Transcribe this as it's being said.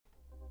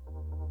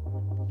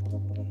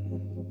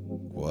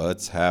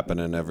What's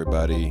happening,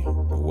 everybody?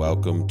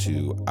 Welcome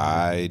to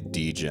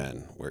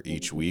iDegen, where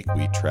each week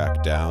we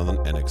track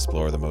down and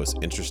explore the most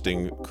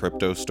interesting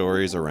crypto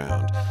stories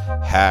around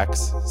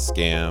hacks,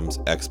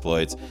 scams,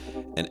 exploits,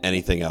 and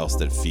anything else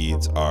that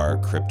feeds our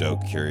crypto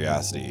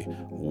curiosity.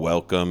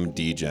 Welcome,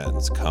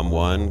 Degens. Come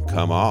one,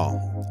 come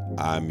all.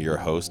 I'm your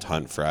host,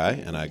 Hunt Fry,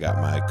 and I got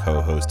my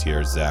co-host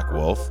here, Zach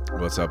Wolf.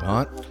 What's up,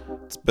 Hunt?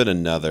 It's been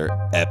another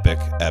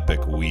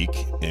epic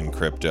week in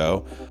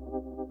crypto,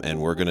 and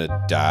we're going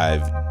to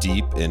dive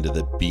deep into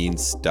the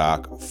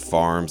Beanstalk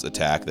farms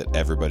attack that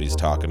everybody's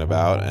talking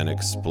about and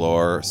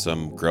explore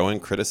some growing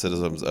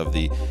criticisms of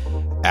the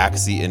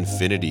Axie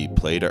infinity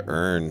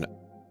play-to-earn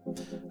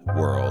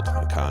world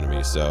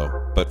economy.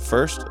 But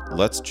first,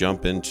 let's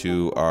jump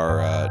into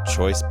our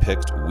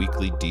choice-picked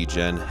weekly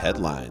Degen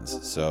headlines.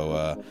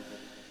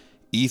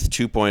 ETH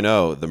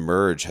 2.0, the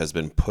merge, has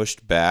been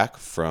pushed back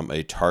from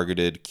a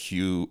targeted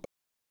Q2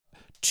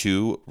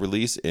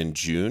 release in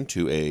June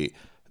to a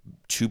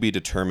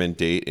to-be-determined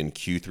date in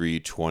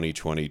Q3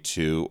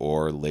 2022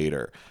 or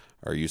later.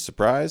 Are you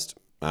surprised?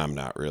 I'm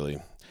not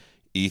really.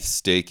 ETH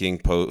staking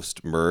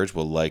post-merge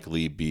will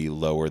likely be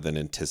lower than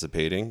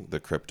anticipating, the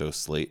crypto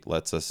slate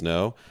lets us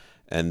know.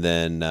 And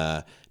then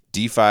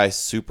DeFi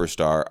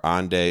superstar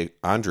Andre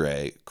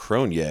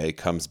Cronje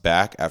comes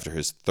back after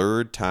his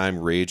third time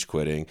rage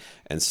quitting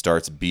and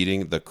starts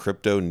beating the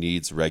crypto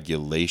needs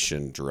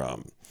regulation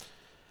drum.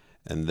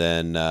 And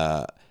then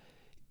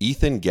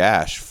Ethan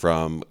Gash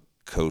from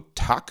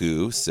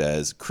Kotaku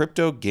says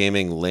crypto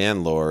gaming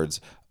landlords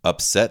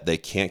upset they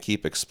can't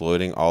keep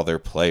exploiting all their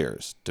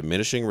players.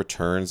 Diminishing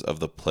returns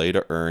of the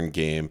play-to-earn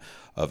game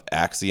of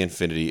Axie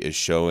Infinity is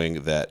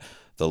showing that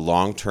the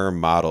long-term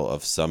model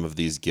of some of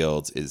these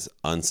guilds is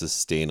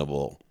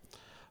unsustainable.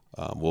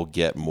 We'll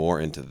get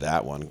more into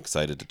that one.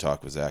 Excited to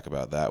talk with Zach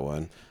about that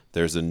one.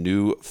 There's a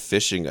new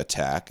phishing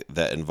attack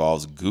that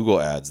involves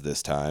Google ads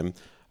this time.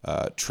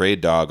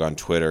 Trade Dog on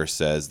Twitter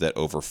says that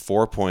over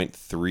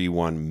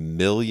 $4.31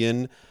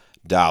 million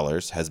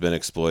has been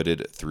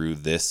exploited through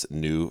this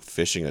new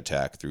phishing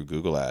attack through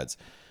Google ads.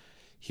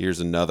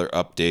 Here's another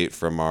update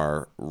from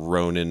our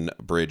Ronin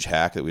bridge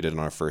hack that we did in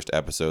our first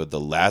episode. The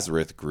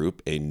Lazarus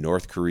Group, a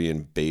North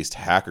Korean-based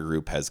hacker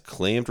group, has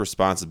claimed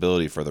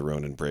responsibility for the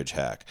Ronin bridge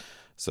hack.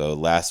 So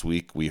last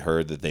week we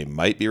heard that they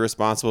might be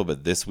responsible,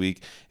 but this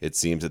week it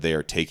seems that they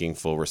are taking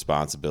full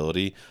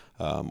responsibility.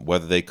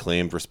 Whether they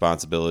claimed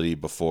responsibility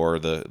before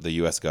the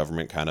U.S.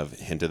 government kind of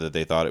hinted that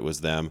they thought it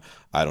was them,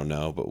 I don't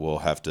know, but we'll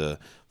have to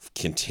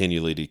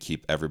continually to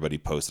keep everybody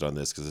posted on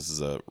this because this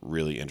is a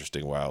really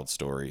interesting, wild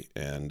story.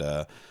 And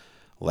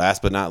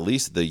last but not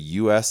least, the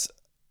U.S.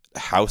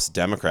 House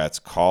Democrats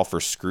call for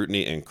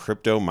scrutiny in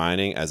crypto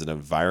mining as an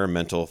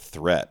environmental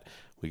threat.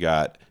 We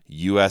got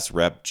U.S.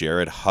 Rep.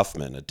 Jared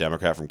Huffman, a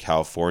Democrat from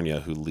California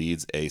who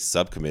leads a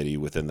subcommittee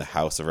within the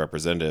House of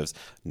Representatives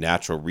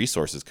Natural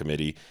Resources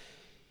Committee,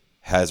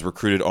 has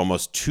recruited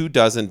almost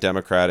 24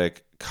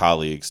 Democratic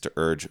colleagues to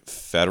urge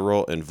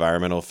federal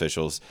environmental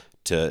officials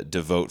to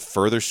devote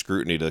further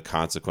scrutiny to the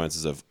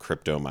consequences of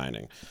crypto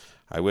mining.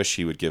 I wish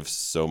he would give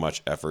so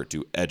much effort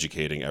to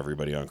educating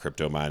everybody on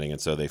crypto mining,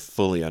 and so they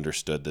fully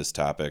understood this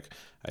topic.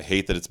 I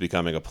hate that it's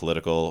becoming a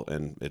political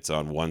and it's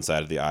on one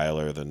side of the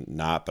aisle or than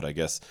not, but I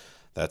guess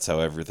that's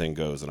how everything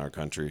goes in our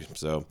country.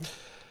 So,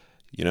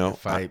 you know,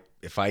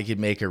 if I could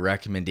make a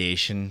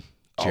recommendation,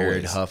 Jared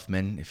Always.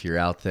 Huffman, if you're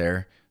out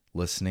there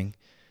listening,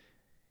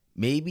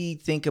 maybe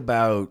think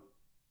about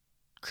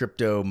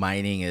crypto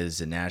mining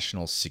as a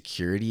national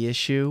security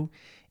issue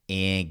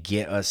and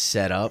get us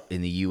set up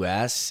in the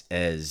U.S.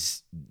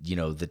 as, you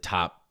know, the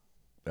top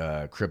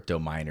crypto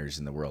miners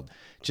in the world.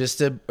 Just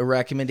a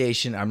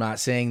recommendation. I'm not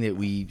saying that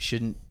we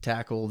shouldn't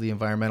tackle the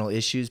environmental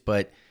issues,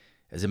 but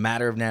as a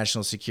matter of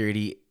national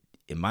security,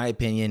 in my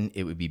opinion,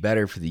 it would be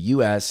better for the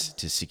U.S.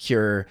 to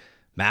secure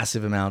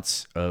massive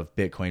amounts of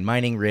Bitcoin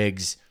mining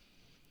rigs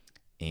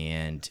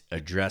and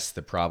address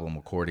the problem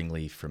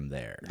accordingly from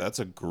there. That's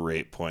a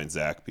great point,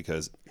 Zach,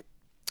 because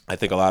I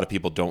think a lot of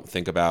people don't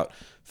think about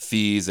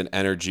fees and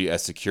energy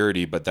as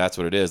security, but that's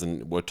what it is.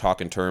 And we're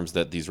talking terms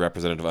that these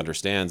representative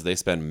understands. They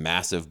spend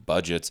massive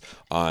budgets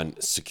on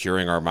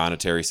securing our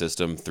monetary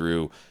system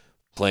through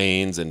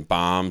planes and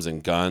bombs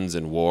and guns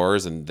and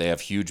wars, and they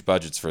have huge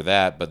budgets for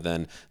that, but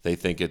then they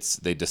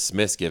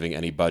dismiss giving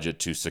any budget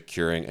to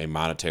securing a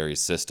monetary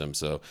system.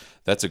 So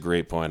that's a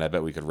great point. I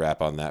bet we could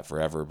rap on that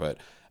forever, but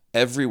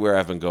everywhere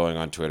I've been going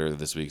on Twitter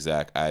this week,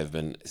 Zach, I've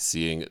been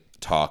seeing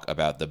talk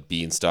about the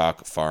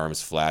Beanstalk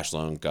Farms flash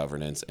loan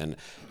governance. And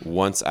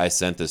once I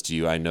sent this to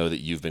you, I know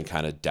that you've been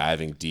kind of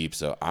diving deep.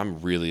 So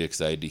I'm really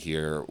excited to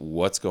hear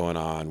what's going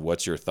on,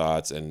 what's your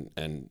thoughts,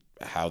 and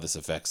how this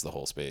affects the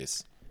whole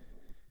space.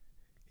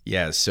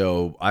 Yeah,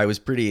 so I was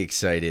pretty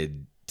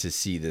excited to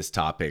see this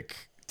topic,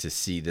 to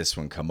see this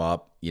one come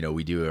up. You know,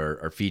 we do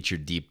our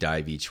featured deep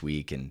dive each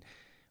week, and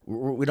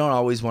we don't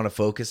always want to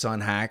focus on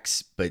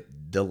hacks, but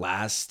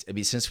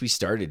since we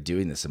started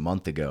doing this a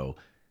month ago,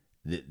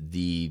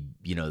 the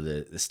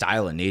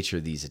style and nature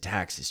of these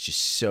attacks is just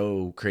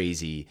so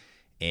crazy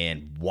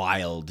and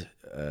wild.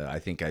 I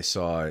think I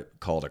saw it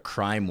called a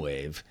crime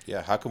wave.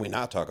 Yeah, how can we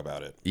not talk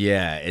about it?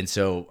 Yeah, and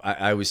so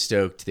I was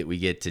stoked that we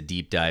get to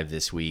deep dive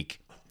this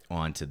week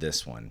onto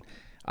this one.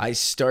 I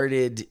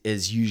started,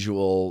 as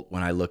usual,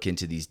 when I look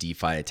into these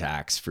DeFi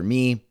attacks. For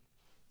me,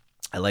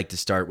 I like to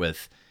start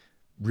with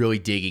really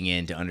digging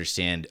in to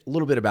understand a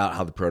little bit about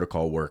how the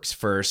protocol works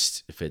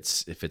first, if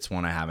it's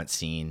one I haven't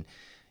seen.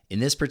 In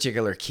this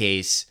particular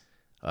case,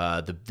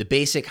 the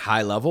basic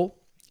high level,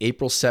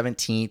 April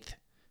 17th,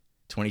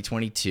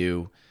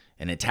 2022,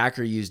 an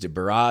attacker used a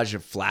barrage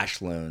of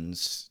flash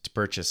loans to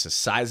purchase a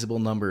sizable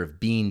number of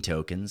Bean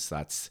tokens.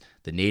 That's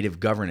the native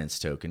governance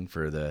token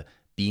for the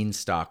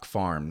Beanstalk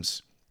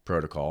Farms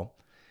protocol.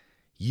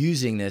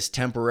 Using this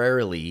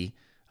temporarily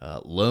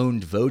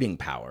loaned voting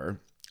power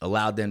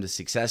allowed them to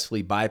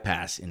successfully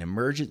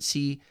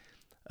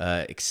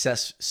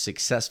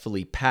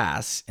successfully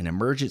pass an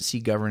emergency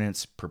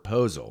governance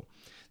proposal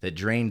that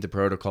drained the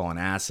protocol on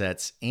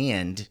assets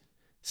and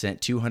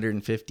sent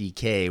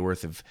 $250K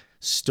worth of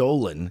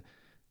stolen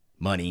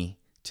money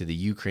to the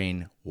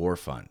Ukraine War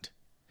Fund.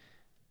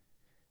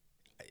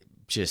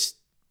 Just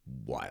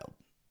wild.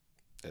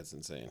 That's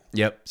insane.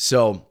 Yep.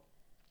 So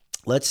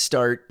let's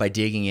start by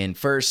digging in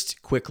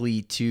first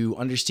quickly to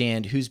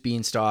understand who's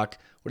Beanstalk,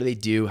 what do they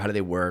do, how do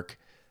they work.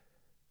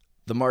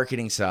 The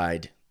marketing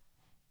side,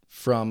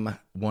 from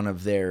one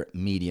of their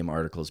Medium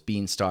articles,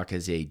 Beanstalk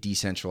is a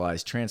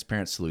decentralized,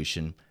 transparent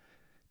solution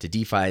to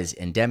DeFi's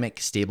endemic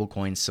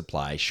stablecoin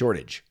supply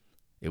shortage.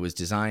 It was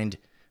designed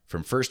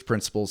from first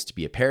principles to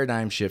be a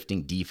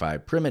paradigm-shifting DeFi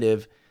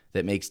primitive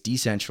that makes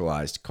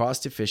decentralized,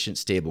 cost-efficient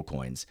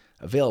stablecoins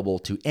available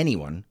to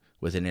anyone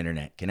with an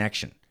internet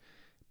connection.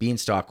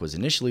 Beanstalk was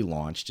initially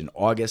launched in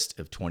August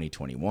of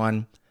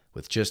 2021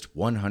 with just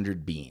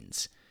 100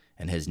 beans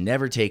and has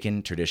never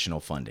taken traditional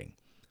funding.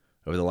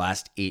 Over the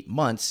last 8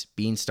 months,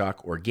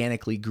 Beanstalk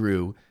organically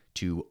grew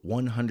to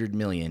 100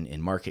 million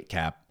in market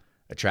cap,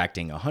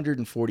 attracting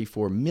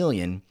 144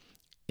 million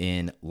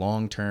in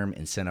long-term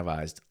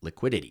incentivized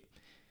liquidity.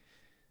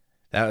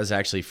 That was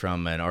actually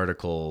from an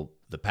article,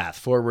 The Path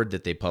Forward,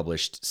 that they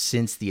published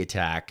since the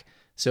attack.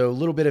 So a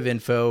little bit of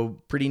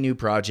info, pretty new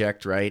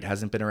project, right?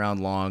 Hasn't been around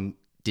long,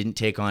 didn't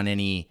take on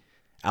any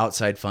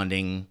outside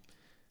funding.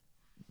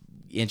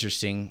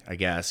 Interesting, I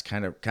guess,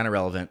 kind of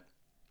relevant.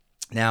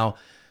 Now,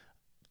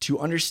 to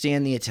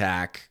understand the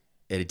attack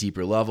at a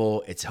deeper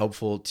level, it's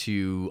helpful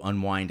to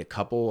unwind a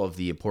couple of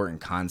the important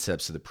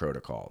concepts of the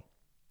protocol.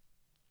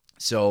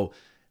 So,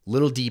 a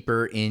little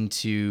deeper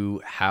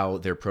into how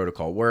their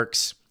protocol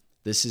works.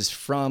 This is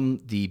from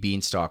the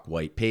Beanstalk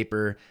white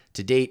paper.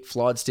 To date,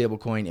 flawed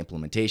stablecoin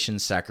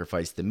implementations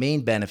sacrifice the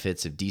main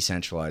benefits of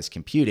decentralized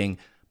computing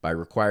by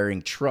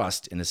requiring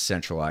trust in a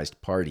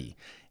centralized party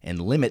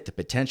and limit the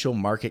potential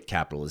market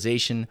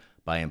capitalization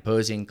by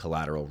imposing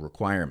collateral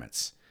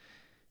requirements.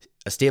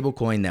 A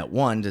stablecoin that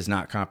 1, does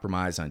not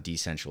compromise on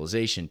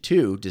decentralization,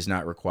 2, does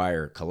not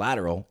require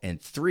collateral,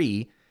 and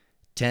 3,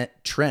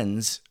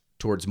 trends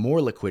towards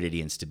more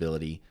liquidity and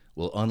stability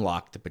will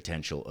unlock the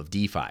potential of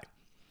DeFi.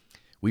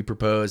 We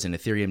propose an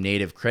Ethereum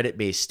native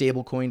credit-based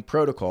stablecoin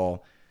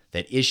protocol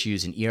that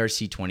issues an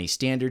ERC20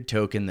 standard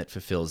token that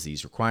fulfills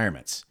these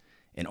requirements.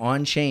 An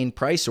on-chain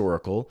price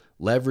oracle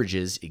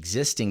leverages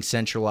existing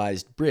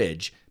centralized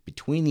bridge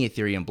between the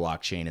Ethereum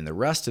blockchain and the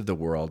rest of the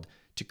world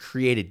to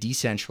create a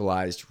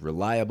decentralized,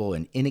 reliable,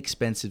 and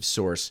inexpensive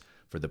source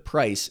for the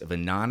price of a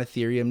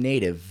non-Ethereum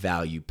native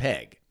value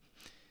peg.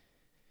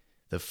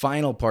 The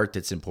final part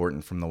that's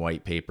important from the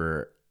white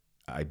paper,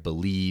 I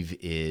believe,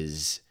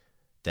 is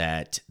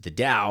that the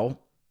DAO,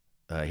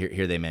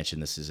 here they mention,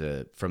 this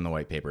is from the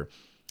white paper,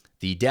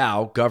 the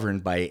DAO,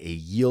 governed by a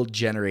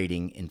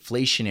yield-generating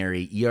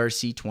inflationary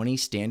ERC20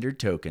 standard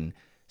token,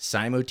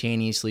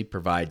 simultaneously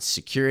provides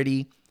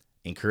security,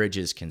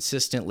 encourages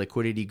consistent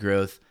liquidity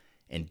growth,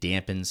 and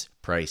dampens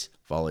price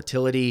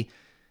volatility.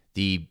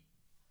 The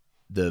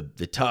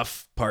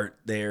tough part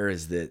there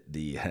is that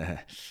the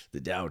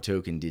DAO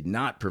token did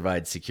not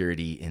provide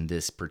security in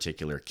this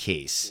particular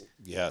case.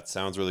 Yeah, it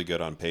sounds really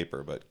good on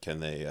paper, but can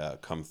they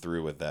come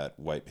through with that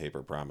white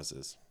paper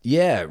promises?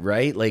 Yeah,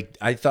 right? Like,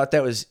 I thought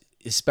that was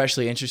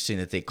especially interesting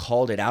that they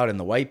called it out in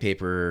the white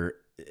paper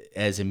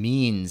as a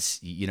means,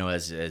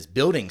 as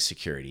building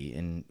security.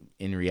 And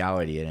in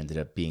reality, it ended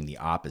up being the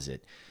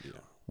opposite. Yeah.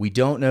 We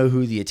don't know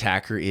who the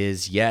attacker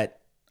is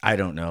yet. I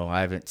don't know.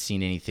 I haven't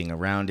seen anything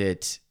around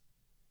it.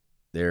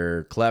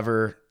 They're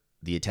clever.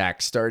 The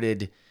attack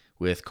started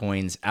with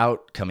coins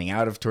coming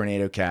out of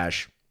Tornado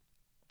Cash,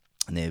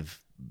 and they've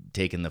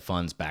taken the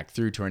funds back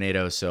through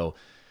Tornado. So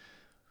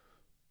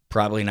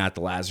probably not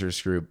the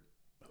Lazarus Group.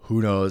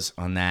 Who knows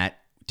on that?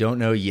 Don't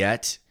know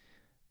yet.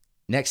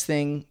 Next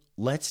thing,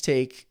 let's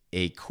take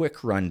a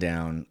quick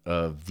rundown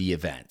of the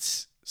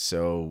events.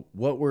 So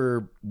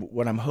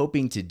what I'm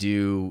hoping to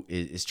do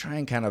is try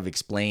and kind of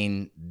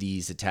explain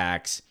these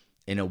attacks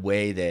in a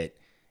way that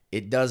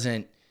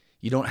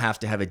you don't have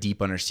to have a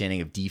deep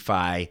understanding of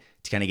DeFi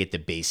to kind of get the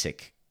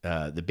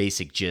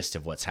basic gist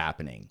of what's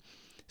happening.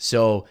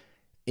 So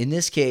in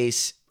this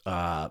case,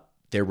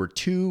 there were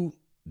two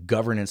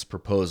governance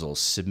proposals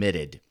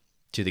submitted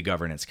to the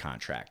governance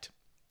contract.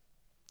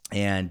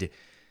 And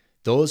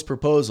those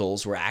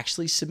proposals were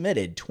actually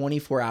submitted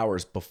 24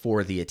 hours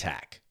before the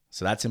attack.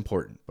 So that's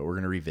important, but we're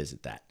going to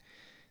revisit that.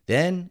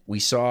 Then we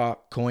saw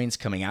coins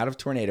coming out of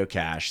Tornado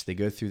Cash. They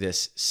go through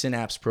this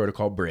Synapse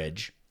Protocol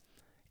bridge,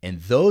 and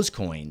those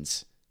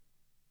coins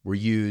were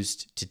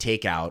used to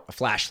take out a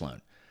flash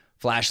loan.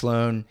 Flash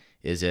loan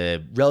is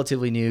a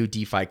relatively new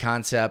DeFi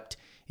concept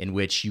in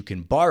which you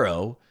can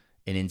borrow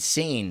an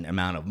insane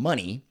amount of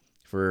money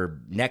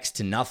for next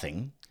to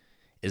nothing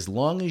as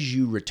long as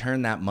you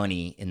return that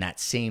money in that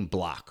same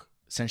block,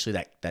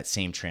 essentially that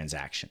same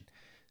transaction.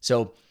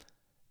 So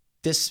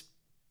this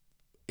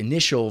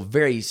initial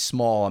very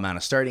small amount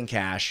of starting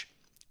cash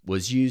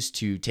was used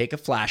to take a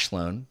flash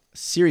loan, a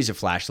series of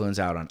flash loans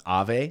out on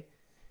Aave,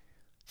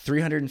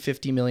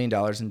 $350 million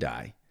in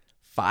DAI,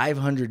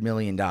 $500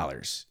 million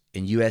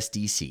in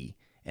USDC,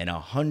 and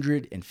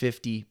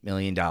 $150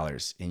 million in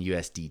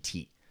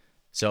USDT.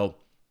 So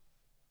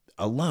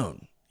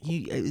alone,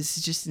 this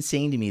is just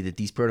insane to me that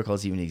these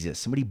protocols even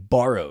exist. Somebody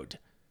borrowed.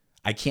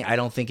 I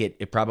don't think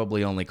it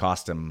probably only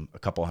cost them a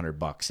couple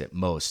 $100 at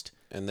most.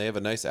 And they have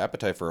a nice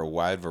appetite for a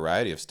wide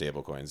variety of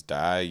stablecoins: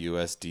 DAI,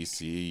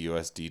 USDC,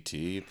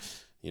 USDT,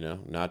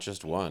 not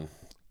just one.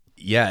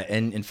 Yeah,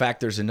 and in fact,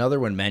 there's another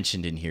one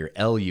mentioned in here,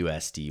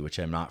 LUSD, which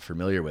I'm not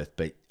familiar with.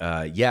 But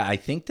I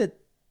think that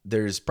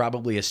there's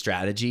probably a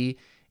strategy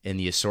in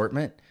the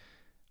assortment,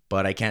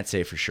 but I can't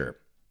say for sure.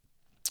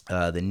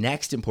 The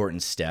next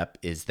important step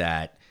is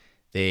that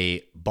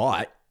they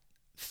bought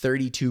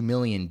 32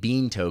 million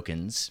Bean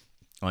tokens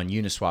on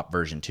Uniswap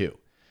version 2.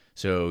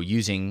 So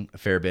using a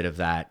fair bit of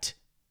that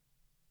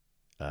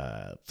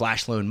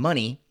flash loan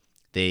money,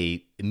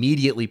 they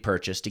immediately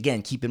purchased.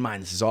 Again, keep in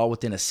mind, this is all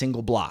within a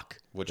single block.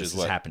 Which is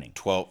what, happening.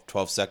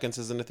 12 seconds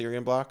is an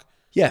Ethereum block?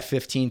 Yeah,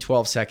 15,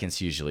 12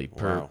 seconds usually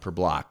per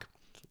block.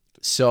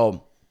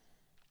 So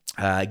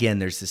again,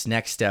 there's this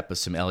next step of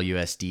some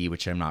LUSD,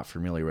 which I'm not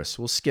familiar with.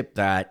 So we'll skip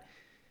that.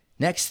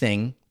 Next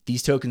thing,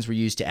 these tokens were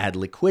used to add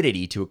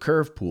liquidity to a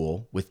curve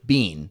pool with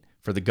Bean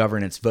for the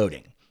governance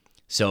voting.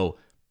 So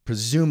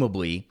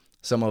presumably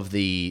some of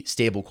the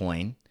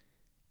stablecoin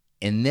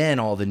and then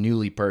all the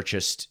newly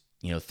purchased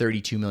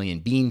 32 million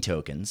Bean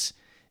tokens,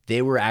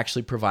 they were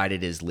actually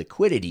provided as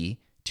liquidity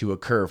to a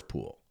curve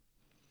pool.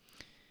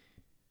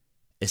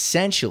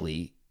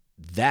 Essentially,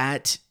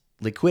 that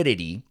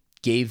liquidity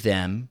gave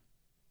them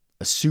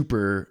a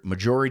super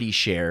majority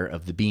share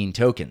of the Bean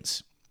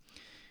tokens.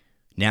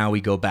 Now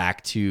we go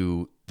back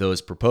to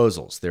those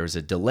proposals. There's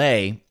a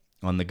delay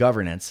on the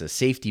governance, a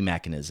safety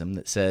mechanism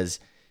that says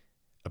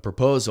a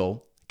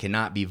proposal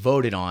cannot be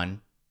voted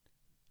on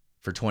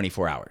for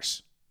 24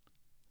 hours.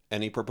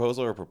 Any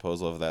proposal or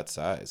proposal of that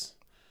size?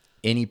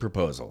 Any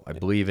proposal. I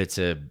believe it's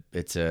a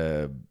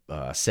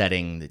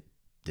setting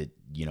that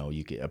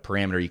you can, a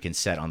parameter you can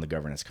set on the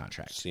governance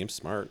contract. Seems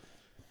smart.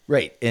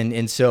 Right.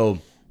 And so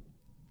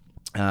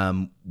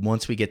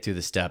once we get through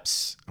the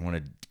steps, I want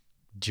to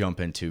jump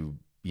into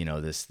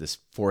this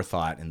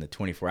forethought and the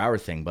 24-hour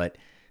thing. But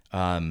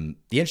the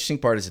interesting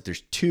part is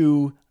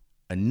that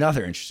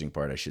another interesting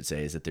part, I should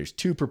say, is that there's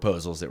two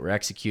proposals that were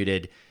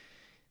executed.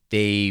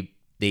 They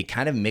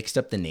kind of mixed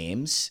up the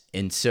names.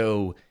 And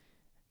so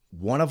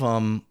one of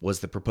them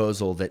was the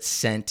proposal that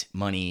sent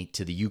money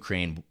to the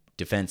Ukraine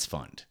Defense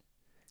Fund.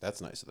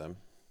 That's nice of them.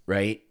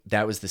 Right?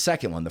 That was the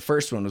second one. The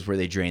first one was where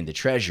they drained the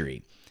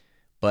treasury.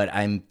 But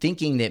I'm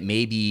thinking that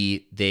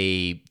maybe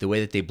the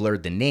way that they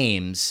blurred the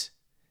names,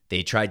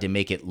 they tried to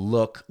make it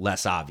look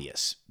less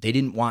obvious. They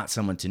didn't want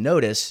someone to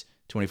notice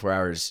 24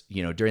 hours,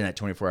 during that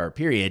 24-hour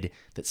period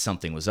that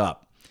something was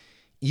up.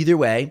 Either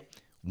way,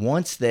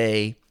 once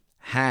they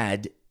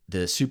had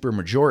the super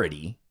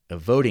majority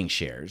of voting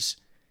shares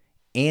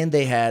and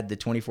they had the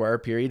 24-hour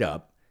period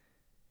up,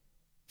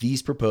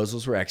 these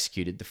proposals were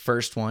executed. The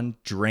first one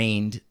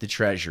drained the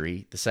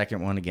treasury. The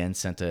second one, again,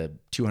 sent a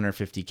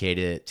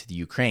 $250K to the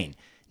Ukraine.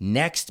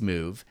 Next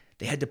move,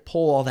 they had to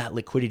pull all that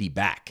liquidity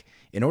back.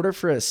 In order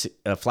for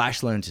a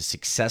flash loan to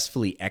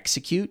successfully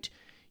execute,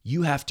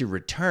 you have to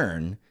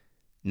return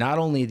not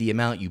only the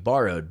amount you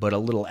borrowed, but a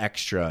little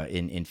extra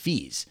in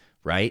fees,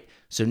 right?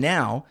 So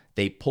now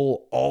they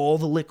pull all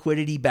the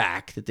liquidity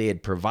back that they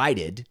had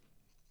provided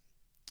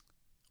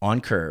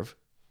on Curve.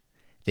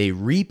 They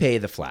repay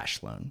the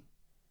flash loan.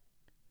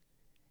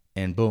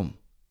 And boom,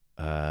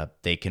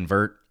 they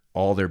convert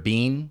all their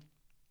Bean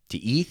to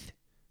ETH,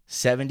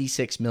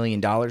 $76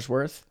 million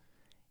worth.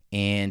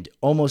 And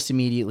almost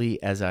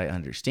immediately, as I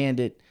understand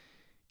it,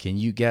 can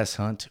you guess,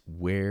 Hunt,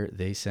 where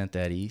they sent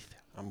that ETH?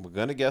 I'm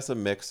going to guess a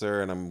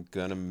mixer, and I'm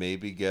going to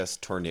maybe guess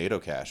Tornado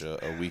Cash,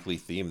 a weekly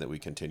theme that we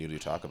continue to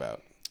talk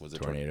about. Was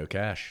it Tornado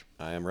Cash?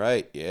 I am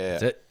right. Yeah.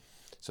 That's it.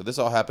 So this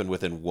all happened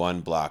within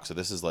one block. So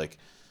this is like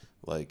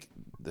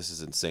this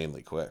is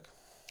insanely quick.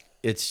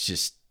 It's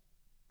just,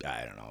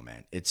 I don't know,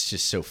 man. It's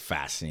just so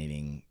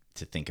fascinating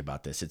to think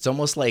about this. It's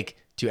almost like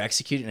to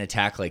execute an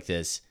attack like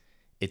this,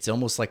 it's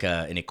almost like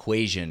an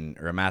equation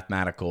or a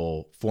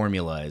mathematical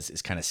formula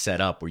is kind of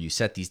set up where you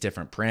set these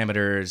different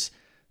parameters,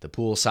 the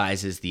pool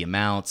sizes, the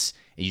amounts,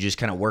 and you just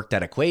kind of work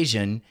that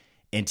equation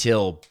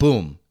until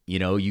boom,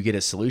 you get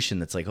a solution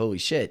that's like, holy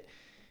shit,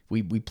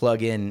 we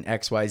plug in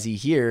XYZ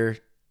here,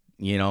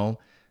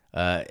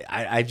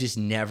 I've just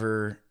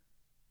never,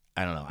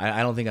 I don't know.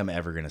 I don't think I'm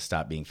ever going to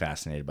stop being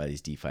fascinated by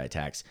these DeFi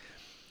attacks.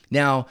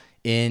 Now,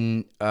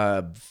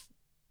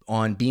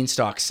 on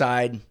Beanstalk's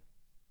side,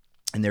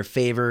 in their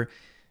favor,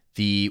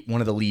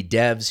 one of the lead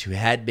devs who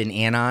had been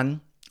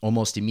Anon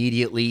almost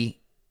immediately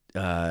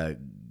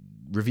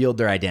revealed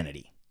their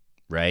identity,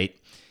 right?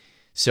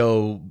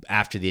 So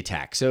after the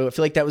attack. So I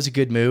feel like that was a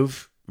good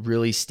move,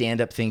 really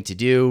stand-up thing to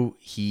do.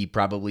 He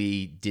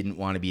probably didn't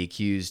want to be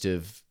accused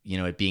of,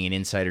 it being an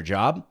insider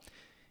job.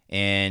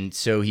 And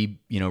so he,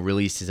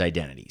 released his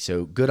identity.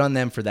 So good on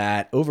them for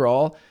that.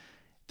 Overall,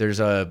 there's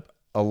a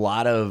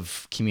lot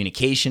of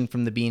communication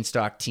from the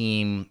Beanstalk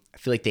team. I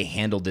feel like they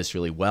handled this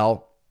really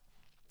well.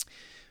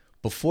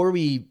 Before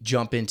we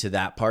jump into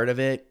that part of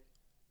it,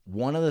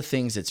 one of the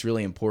things that's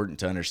really important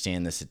to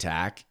understand this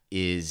attack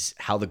is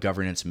how the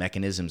governance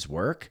mechanisms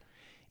work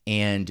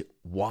and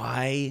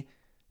how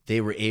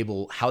they were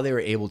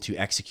able to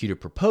execute a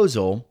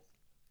proposal.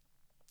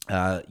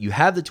 You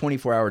have the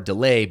 24-hour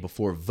delay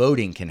before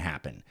voting can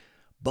happen,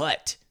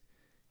 but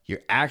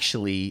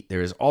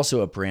there is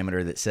also a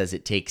parameter that says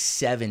it takes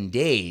 7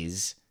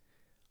 days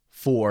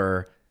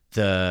for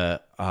the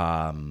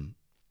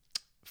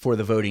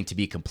voting to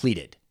be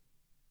completed,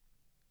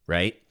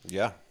 right?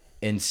 Yeah.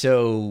 And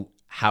so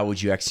how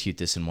would you execute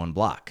this in one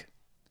block?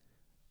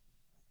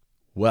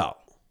 Well,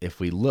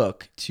 if we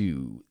look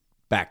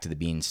back to the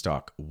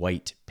Beanstalk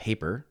white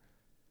paper,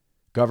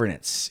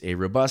 governance. A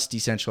robust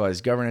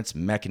decentralized governance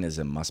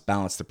mechanism must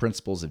balance the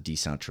principles of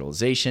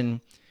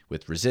decentralization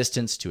with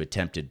resistance to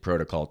attempted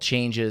protocol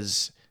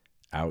changes,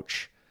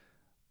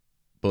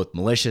 both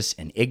malicious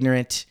and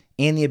ignorant,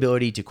 and the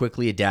ability to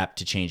quickly adapt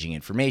to changing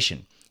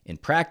information. In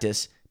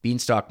practice,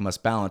 Beanstalk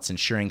must balance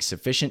ensuring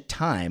sufficient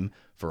time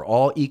for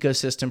all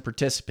ecosystem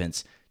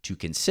participants to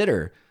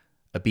consider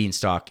a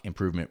Beanstalk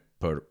improvement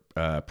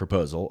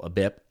proposal, a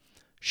BIP,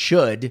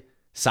 should the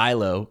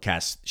silo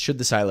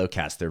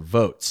cast their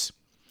votes.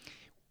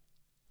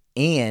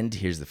 And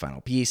here's the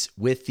final piece,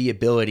 with the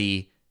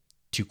ability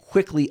to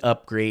quickly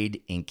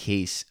upgrade in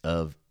case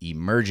of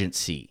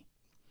emergency.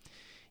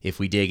 If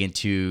we dig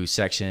into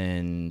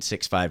section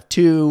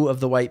 652 of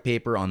the white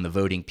paper on the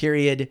voting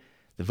period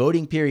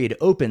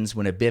opens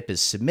when a BIP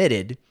is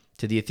submitted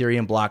to the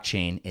Ethereum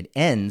blockchain and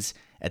ends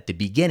at the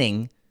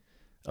beginning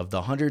of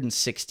the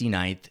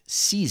 169th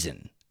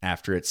season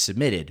after it's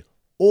submitted,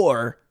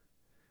 or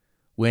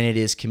when it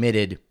is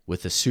committed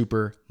with a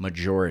super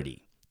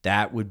majority.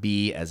 That would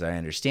be, as I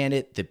understand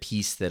it, the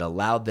piece that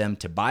allowed them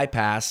to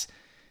bypass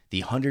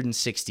the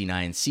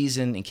 169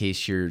 season. In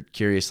case you're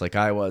curious like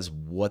I was,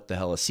 what the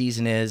hell a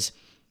season is.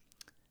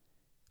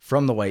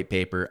 From the white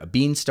paper, a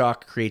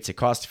Beanstalk creates a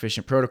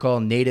cost-efficient protocol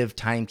native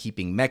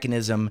timekeeping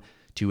mechanism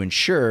to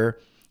ensure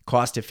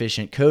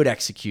cost-efficient code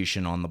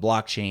execution on the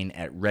blockchain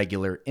at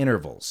regular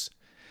intervals.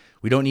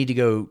 We don't need to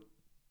go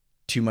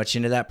too much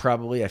into that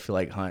probably. I feel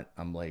like, Hunt,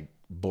 I'm like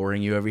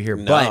boring you over here.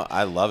 No, but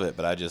I love it,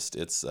 but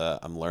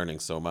I'm learning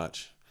so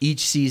much.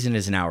 Each season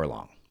is an hour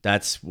long.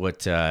 That's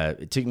what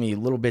it took me a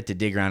little bit to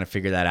dig around and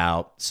figure that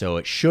out. So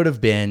it should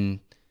have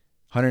been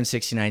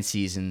 169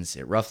 seasons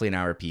at roughly an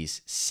hour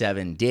apiece,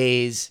 7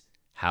 days.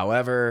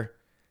 However,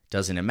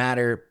 doesn't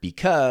matter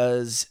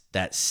because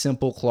that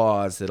simple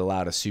clause that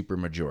allowed a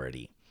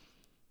supermajority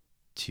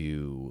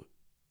to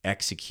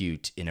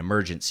execute an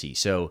emergency.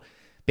 So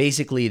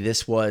basically,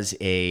 this was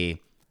I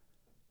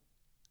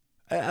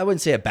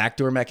wouldn't say a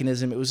backdoor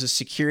mechanism. It was a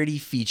security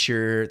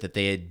feature that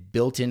they had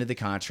built into the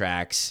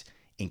contracts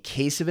in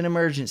case of an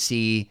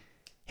emergency.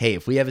 Hey,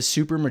 if we have a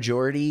super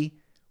majority,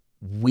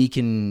 we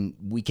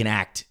can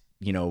act,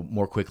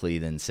 more quickly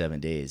than 7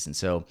 days. And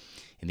so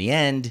in the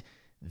end,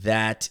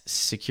 that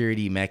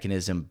security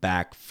mechanism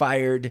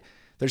backfired.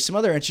 There's some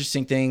other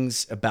interesting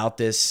things about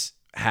this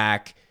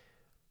hack.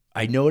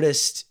 I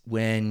noticed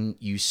when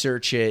you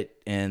search it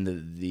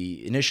and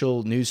the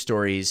initial news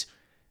stories,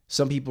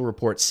 some people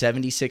report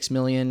 76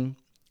 million.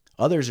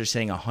 Others are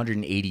saying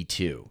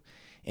 182.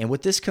 And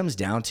what this comes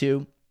down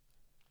to,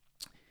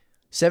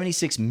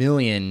 76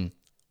 million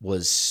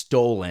was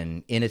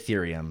stolen in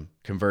Ethereum,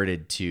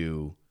 converted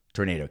to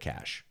Tornado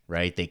Cash,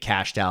 right? They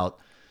cashed out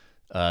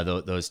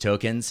those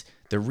tokens.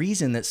 The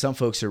reason that some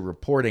folks are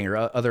reporting, or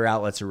other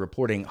outlets are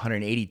reporting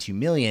 182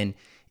 million,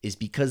 is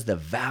because the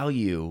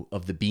value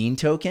of the Bean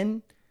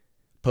token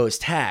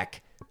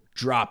post-hack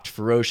dropped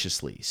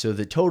ferociously. So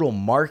the total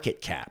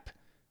market cap,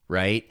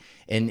 right?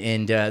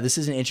 And this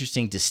is an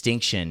interesting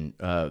distinction.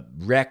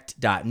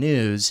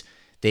 Rect.news,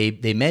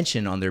 they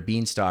mention on their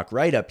Beanstalk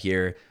write-up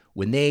here,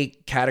 when they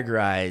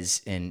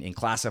categorize and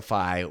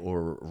classify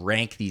or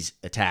rank these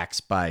attacks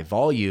by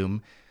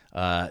volume,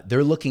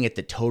 they're looking at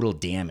the total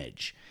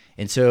damage.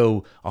 And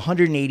so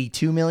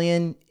 182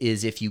 million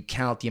is if you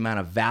count the amount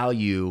of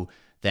value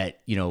that,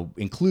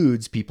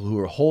 includes people who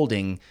are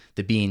holding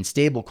the Bean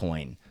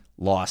stablecoin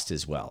lost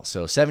as well.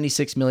 So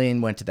 76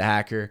 million went to the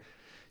hacker.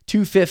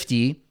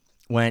 250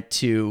 went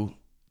to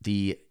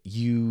the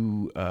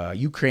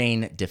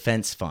Ukraine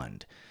Defense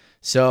Fund.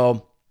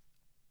 So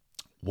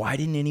why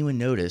didn't anyone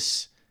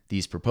notice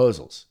these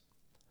proposals?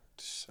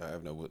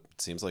 It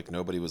seems like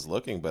nobody was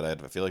looking, but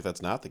I feel like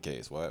that's not the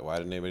case. Why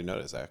didn't anybody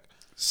notice, Zach?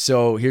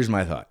 So here's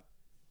my thought.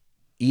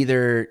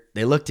 Either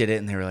they looked at it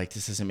and they were like,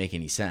 this doesn't make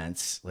any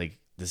sense. Like,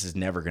 this is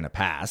never going to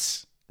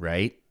pass,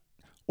 right?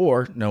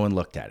 Or no one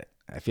looked at it.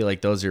 I feel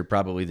like those are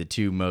probably the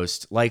two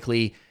most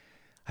likely.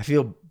 I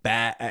feel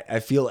bad.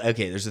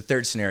 Okay, there's a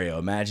third scenario.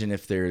 Imagine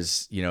if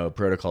there's, a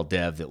protocol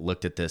dev that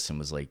looked at this and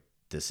was like,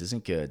 this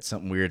isn't good.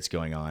 Something weird's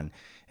going on.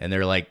 And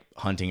they're like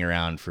hunting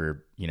around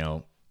for,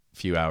 a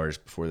few hours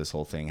before this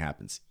whole thing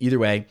happens. Either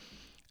way,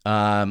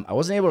 I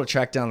wasn't able to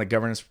track down the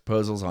governance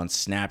proposals on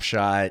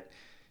Snapshot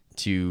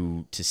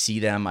to see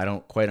them. I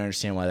don't quite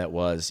understand why that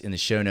was. In the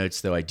show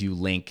notes, though, I do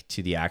link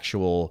to the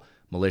actual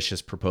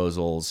malicious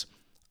proposals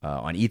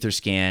on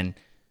Etherscan.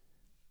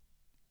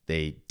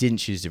 They didn't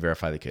choose to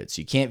verify the code.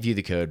 So you can't view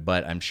the code,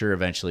 but I'm sure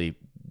eventually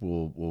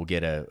we'll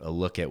get a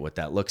look at what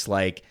that looks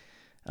like.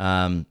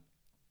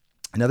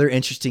 Another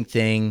interesting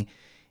thing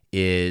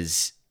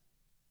is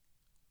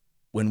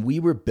when we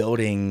were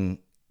building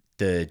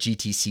the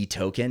GTC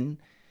token,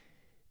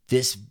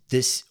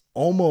 this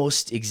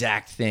almost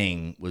exact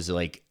thing was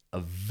like a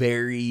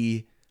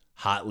very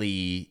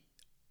hotly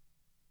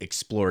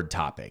explored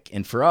topic.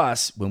 And for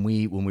us, when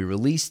we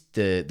released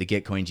the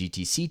Gitcoin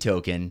GTC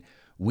token,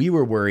 we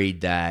were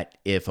worried that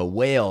if a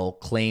whale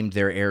claimed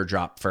their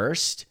airdrop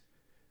first,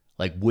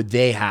 like, would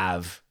they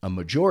have a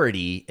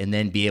majority and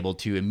then be able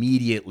to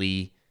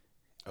immediately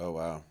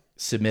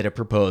submit a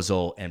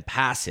proposal and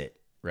pass it,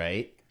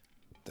 right?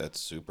 That's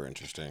super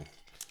interesting.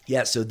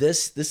 Yeah, so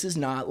this is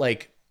not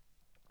like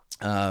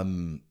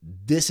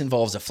this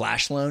involves a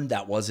flash loan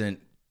that wasn't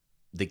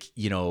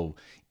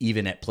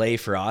even at play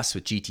for us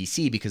with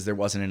GTC because there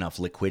wasn't enough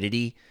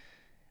liquidity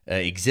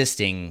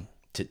existing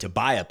to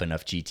buy up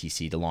enough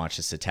GTC to launch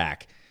this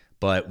attack.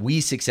 But we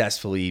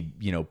successfully,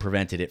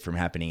 prevented it from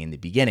happening in the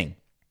beginning.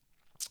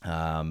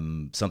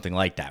 Something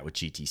like that with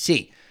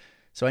GTC.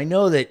 So I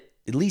know that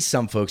at least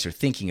some folks are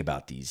thinking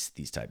about these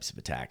types of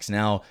attacks.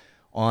 Now,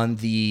 on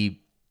the,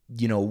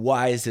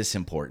 why is this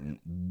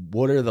important?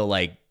 What are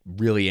the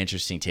really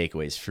interesting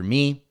takeaways for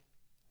me?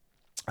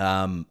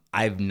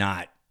 I've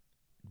not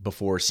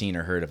before seen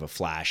or heard of a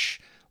flash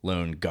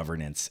loan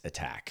governance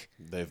attack.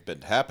 They've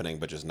been happening,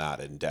 but just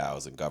not in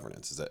DAOs and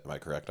governance. Am I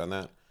correct on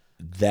that?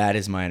 That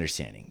is my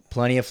understanding.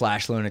 Plenty of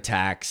flash loan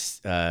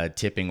attacks,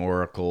 tipping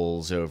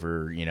oracles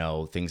over,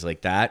 things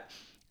like that.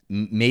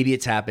 Maybe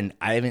it's happened.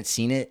 I haven't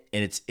seen it.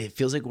 And it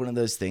feels like one of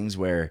those things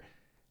where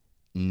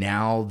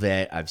now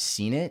that I've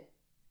seen it,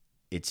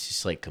 it's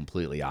just like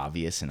completely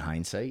obvious in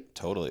hindsight.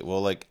 Totally.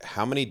 Well,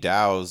 how many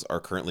DAOs are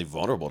currently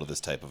vulnerable to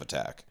this type of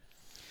attack?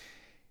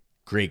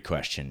 Great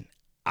question.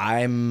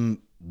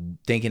 I'm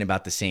thinking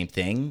about the same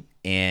thing.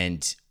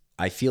 And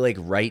I feel like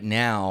right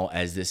now,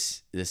 as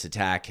this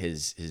attack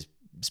is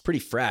pretty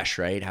fresh,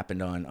 right?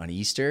 Happened on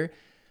Easter.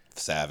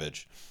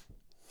 Savage.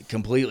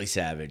 Completely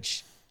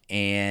savage.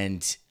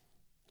 And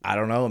I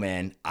don't know,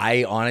 man.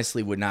 I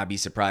honestly would not be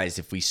surprised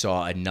if we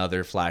saw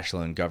another flash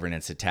loan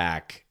governance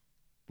attack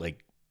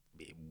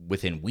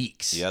within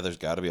weeks. Yeah, there's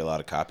got to be a lot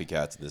of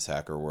copycats in this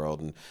hacker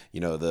world. And,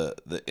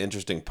 the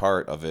interesting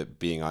part of it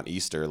being on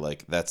Easter,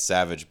 that's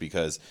savage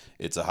because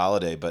it's a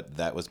holiday, but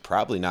that was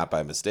probably not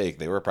by mistake.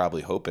 They were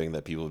probably hoping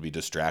that people would be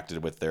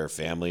distracted with their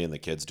family and the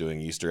kids doing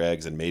Easter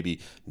eggs and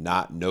maybe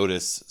not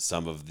notice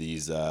some of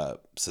these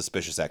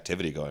suspicious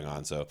activity going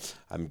on. So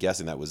I'm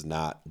guessing that was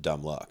not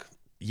dumb luck.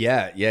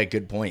 Yeah,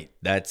 good point.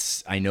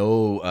 I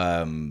know,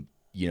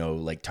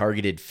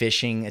 targeted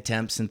phishing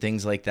attempts and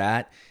things like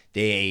that.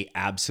 They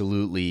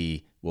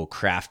absolutely will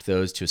craft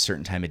those to a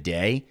certain time of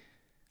day.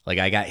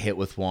 I got hit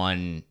with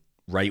one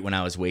right when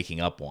I was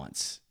waking up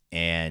once,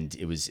 and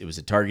it was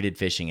a targeted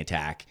phishing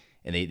attack.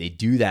 And they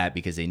do that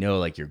because they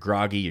know you're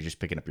groggy, you're just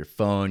picking up your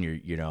phone,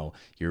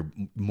 you're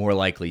more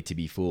likely to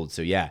be fooled.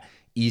 So yeah,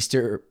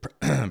 Easter,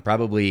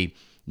 probably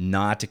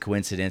not a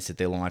coincidence that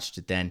they launched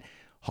it then.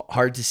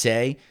 Hard to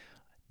say.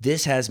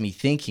 This has me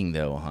thinking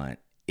though, Hunt,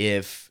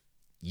 if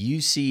you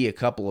see a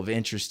couple of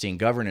interesting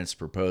governance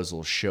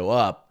proposals show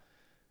up,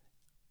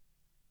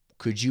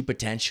 could you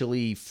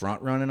potentially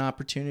front run an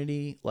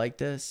opportunity like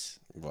this?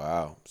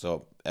 Wow.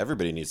 So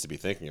everybody needs to be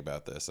thinking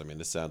about this. I mean,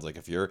 this sounds like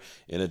if you're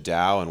in a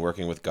DAO and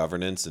working with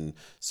governance and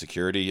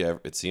security,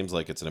 it seems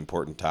like it's an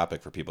important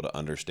topic for people to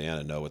understand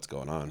and know what's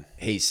going on.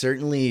 Hey,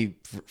 certainly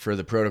for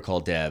the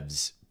protocol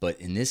devs, but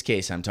in this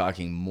case, I'm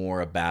talking more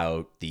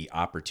about the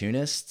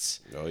opportunists.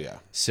 Oh, yeah.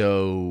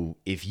 So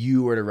if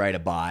you were to write a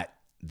bot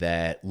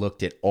that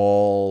looked at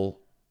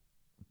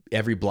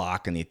every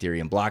block on the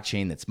Ethereum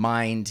blockchain that's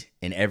mined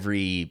and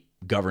every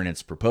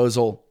governance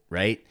proposal,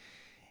 right?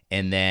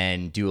 And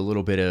then do a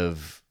little bit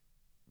of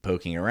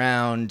poking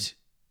around,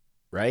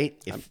 right?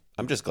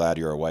 I'm just glad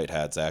you're a white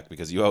hat, Zach,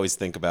 because you always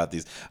think about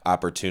these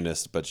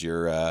opportunists, but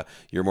you're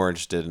more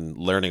interested in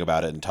learning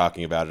about it and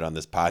talking about it on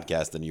this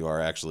podcast than you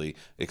are actually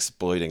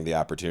exploiting the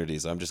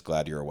opportunities. I'm just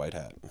glad you're a white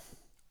hat.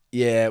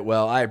 Yeah,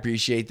 well, I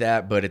appreciate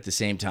that, but at the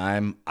same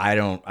time, I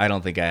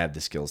don't think I have the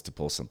skills to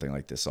pull something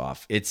like this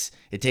off. It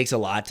takes a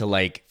lot to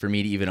like for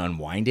me to even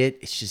unwind it.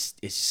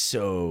 It's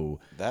so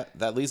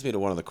That leads me to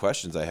one of the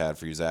questions I had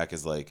for you, Zach,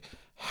 is like,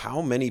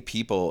 how many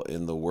people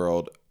in the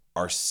world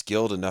are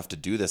skilled enough to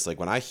do this? Like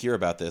when I hear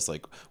about this,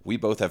 like we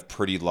both have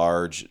pretty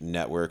large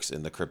networks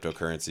in the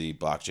cryptocurrency,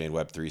 blockchain,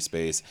 Web3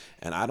 space,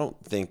 and I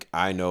don't think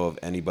I know of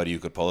anybody who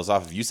could pull this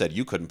off. If you said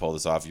you couldn't pull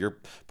this off, you're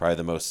probably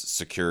the most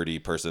security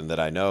person that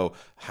I know.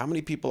 How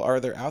many people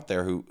are there out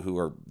there who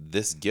are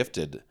this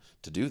gifted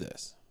to do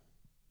this?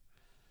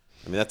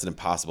 I mean, that's an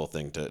impossible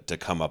thing to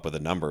come up with a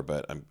number,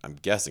 but I'm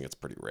guessing it's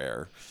pretty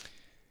rare.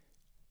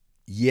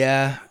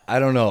 yeah, I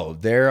don't know.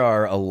 There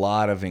are a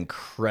lot of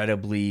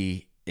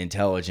incredibly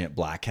intelligent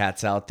black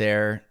hats out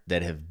there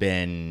that have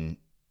been,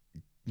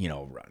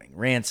 running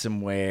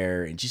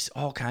ransomware and just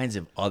all kinds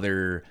of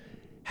other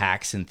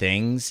hacks and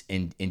things.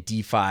 And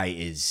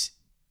DeFi is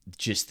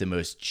just the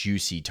most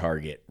juicy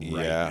target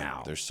right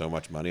now. There's so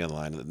much money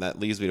online. And that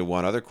leads me to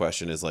one other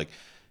question is like,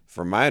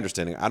 from my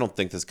understanding, I don't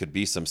think this could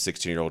be some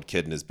 16-year-old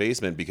kid in his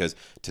basement because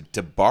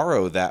to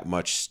borrow that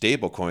much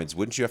stable coins,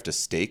 wouldn't you have to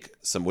stake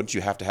some, wouldn't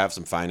you have to have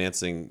some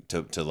financing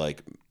to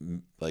like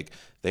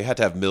they had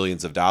to have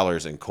millions of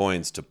dollars in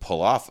coins to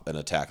pull off an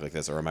attack like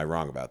this, or am I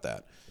wrong about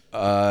that?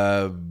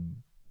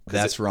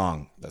 That's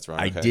wrong. That's wrong.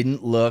 I Okay.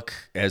 didn't look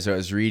as I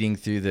was reading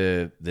through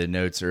the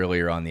notes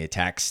earlier on the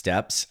attack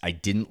steps. I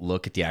didn't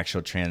look at the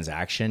actual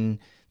transaction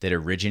that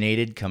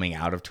originated coming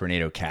out of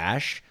Tornado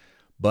Cash,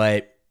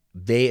 but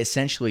they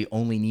essentially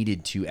only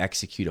needed to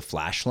execute a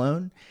flash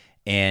loan.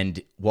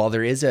 And while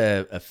there is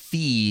a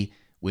fee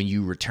when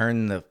you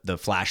return the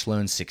flash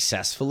loan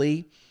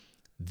successfully,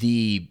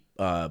 the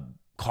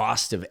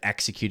cost of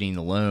executing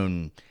the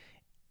loan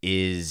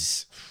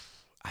is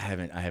I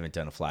haven't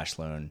done a flash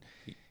loan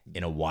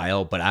in a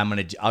while, but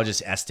I'll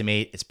just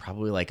estimate it's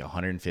probably like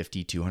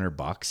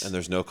 $150-$200. And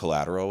there's no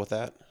collateral with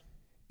that?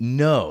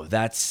 No,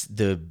 that's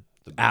the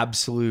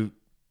absolute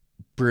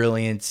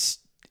brilliance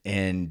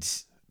and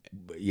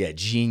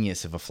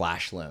genius of a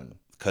flash loan.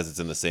 Because it's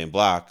in the same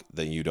block,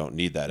 then you don't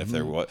need that. If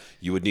there were,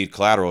 you would need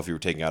collateral if you were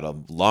taking out a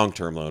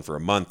long-term loan for a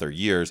month or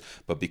years.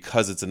 But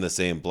because it's in the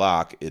same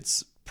block,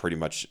 it's pretty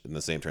much in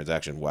the same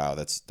transaction. Wow,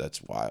 that's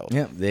wild.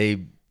 Yeah,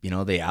 they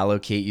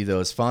allocate you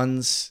those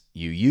funds,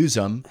 you use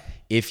them.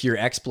 If your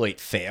exploit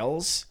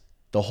fails,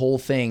 the whole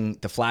thing,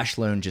 the flash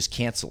loan just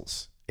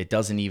cancels. It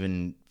doesn't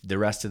even the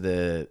rest of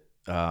the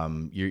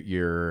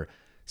your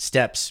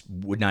steps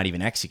would not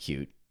even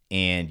execute,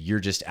 and you're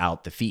just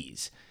out the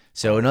fees.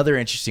 So another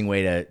interesting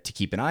way to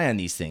keep an eye on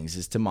these things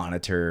is to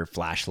monitor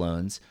flash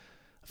loans.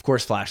 Of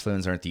course, flash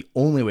loans aren't the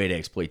only way to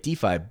exploit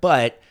DeFi,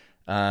 but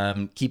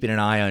keeping an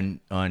eye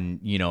on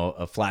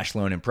a flash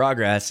loan in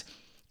progress.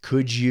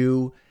 Could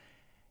you,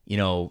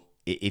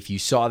 if you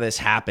saw this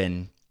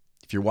happen,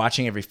 if you're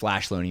watching every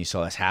flash loan and you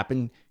saw this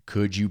happen,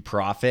 could you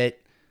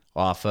profit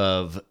off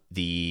of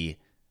the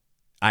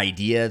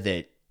idea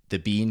that the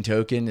Bean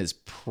token is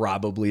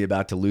probably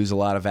about to lose a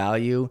lot of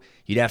value?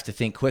 You'd have to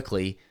think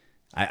quickly.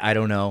 I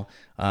don't know.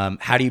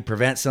 How do you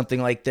prevent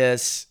something like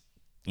this?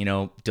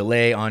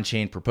 Delay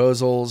on-chain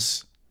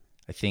proposals,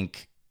 I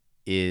think,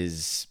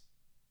 is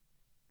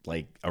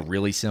like a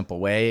really simple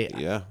way.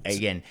 Yeah.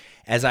 Again,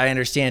 as I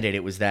understand it,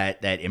 it was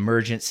that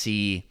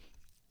emergency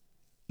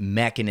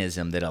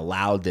mechanism that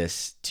allowed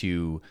this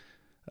to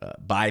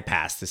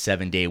bypass the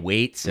 7-day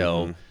wait.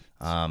 So,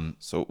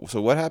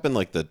 So what happened?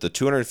 Like the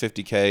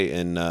 250K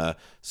in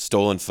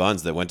stolen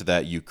funds that went to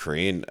that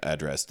Ukraine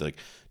address. Like,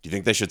 do you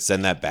think they should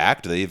send that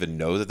back? Do they even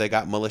know that they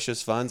got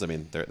malicious funds? I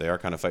mean, they are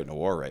kind of fighting a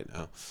war right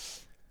now.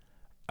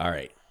 All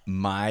right,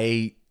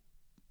 my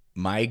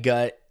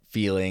gut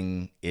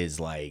feeling is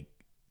like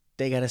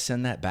they got to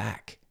send that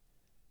back.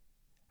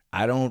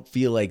 I don't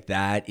feel like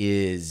that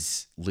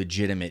is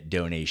legitimate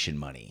donation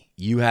money.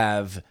 You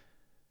have.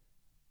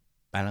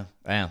 I don't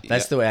know.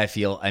 That's the way I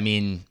feel. I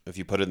mean, if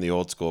you put it in the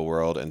old school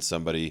world and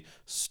somebody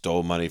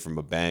stole money from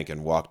a bank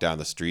and walked down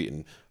the street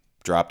and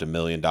dropped $1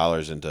 million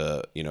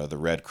into, the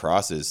Red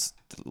Cross's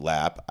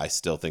lap, I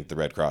still think the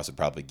Red Cross would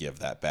probably give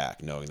that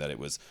back, knowing that it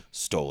was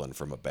stolen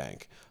from a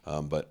bank.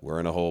 But we're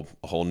in a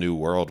whole new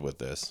world with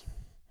this.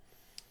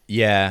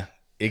 Yeah,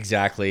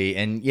 exactly.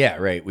 And yeah,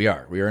 right. We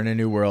are in a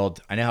new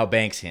world. I know how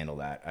banks handle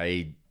that.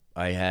 I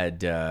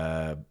had,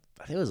 I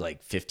think it was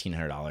like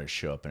 $1,500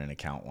 show up in an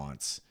account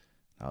once.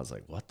 I was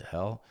like, what the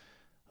hell?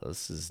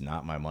 This is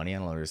not my money. I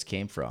don't know where this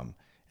came from.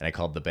 And I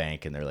called the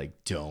bank and they're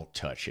like, don't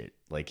touch it.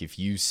 Like if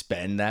you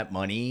spend that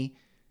money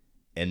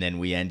and then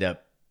we end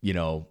up,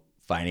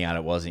 finding out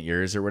it wasn't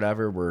yours or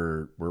whatever,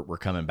 we're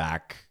coming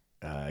back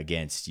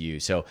against you.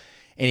 So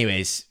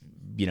anyways,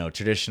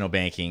 traditional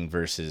banking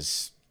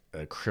versus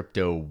a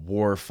crypto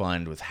war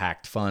fund with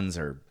hacked funds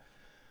are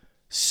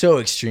so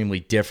extremely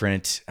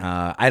different.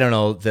 I don't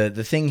know.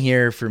 The thing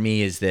here for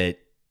me is that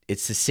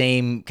it's the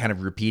same kind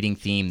of repeating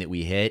theme that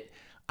we hit.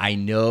 I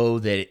know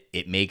that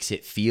it makes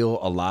it feel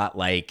a lot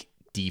like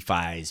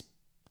DeFi's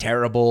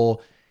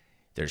terrible.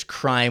 There's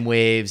crime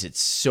waves. It's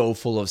so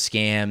full of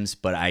scams,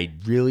 but I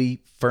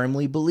really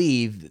firmly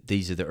believe that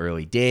these are the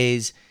early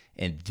days,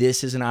 and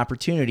this is an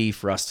opportunity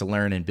for us to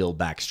learn and build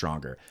back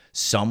stronger.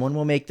 Someone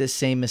will make this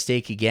same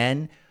mistake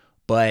again,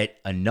 but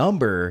a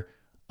number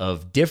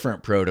of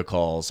different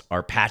protocols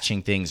are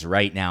patching things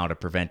right now to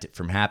prevent it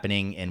from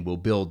happening and will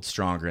build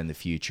stronger in the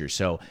future.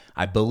 So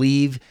I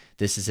believe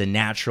this is a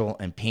natural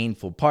and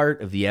painful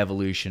part of the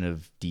evolution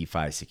of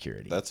DeFi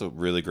security. That's a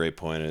really great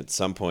point. And at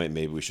some point,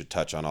 maybe we should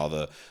touch on all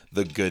the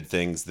good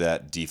things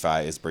that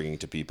DeFi is bringing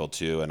to people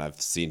too. And I've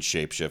seen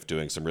Shapeshift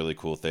doing some really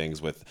cool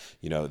things with,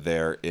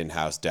 their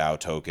in-house DAO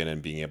token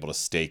and being able to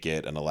stake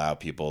it and allow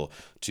people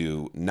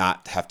to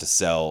not have to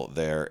sell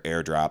their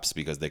airdrops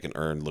because they can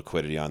earn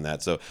liquidity on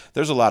that. So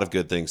there's a lot of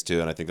good things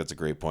too. And I think that's a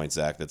great point,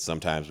 Zach, that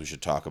sometimes we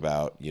should talk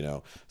about,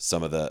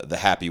 some of the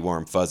happy,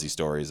 warm, fuzzy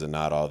stories and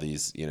not all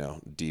these,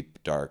 deep,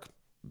 dark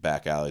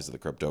back alleys of the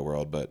crypto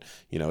world. But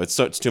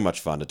it's too much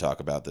fun to talk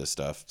about this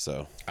stuff.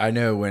 So I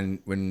know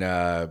when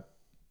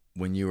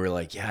you were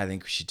like, yeah, I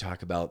think we should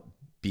talk about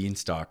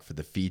Beanstalk for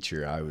the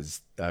feature, I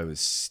was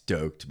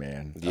stoked,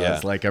 man. Yeah. I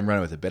was like, I'm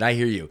running with it. But I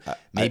hear you.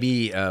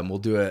 Maybe we'll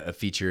do a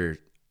feature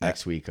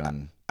next week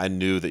on. I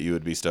knew that you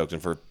would be stoked.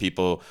 And for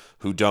people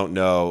who don't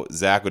know,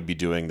 Zach would be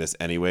doing this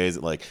anyways.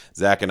 Like,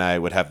 Zach and I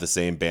would have the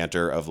same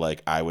banter of,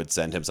 like, I would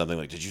send him something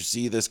like, did you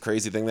see this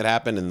crazy thing that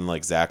happened? And then,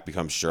 like, Zach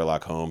becomes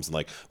Sherlock Holmes and,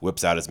 like,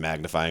 whips out his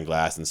magnifying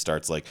glass and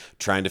starts, like,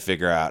 trying to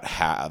figure out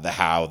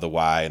how, the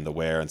why, and the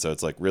where. And so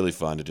it's, like, really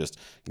fun to just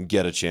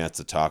get a chance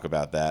to talk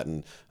about that.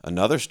 And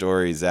another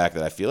story, Zach,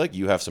 that I feel like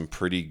you have some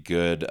pretty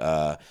good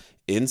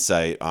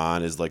insight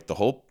on is, like, the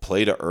whole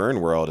play to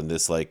earn world, and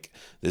this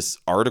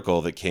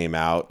article that came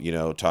out,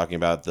 talking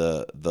about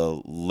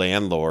the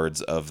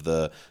landlords of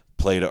the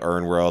play to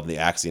earn world and the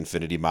Axie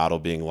Infinity model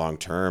being long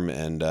term.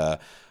 And I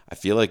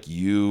feel like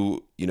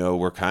you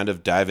were kind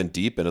of diving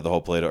deep into the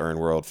whole play to earn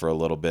world for a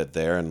little bit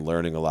there and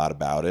learning a lot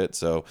about it.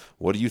 So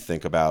what do you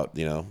think about,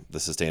 the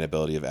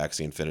sustainability of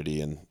Axie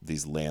Infinity and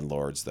these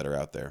landlords that are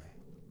out there?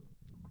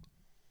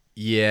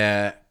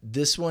 Yeah,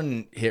 this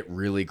one hit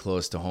really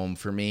close to home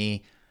for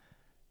me.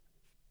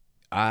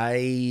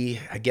 I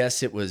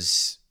guess it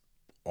was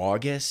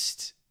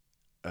August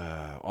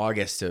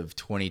of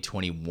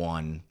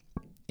 2021,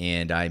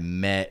 and I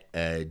met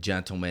a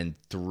gentleman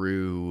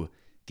through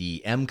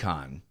the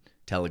MCon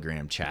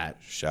Telegram chat.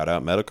 Shout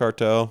out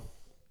Metacartel.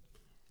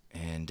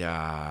 And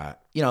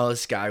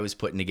this guy was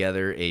putting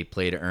together a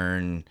play to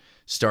earn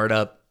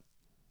startup,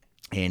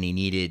 and he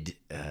needed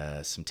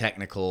some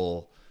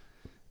technical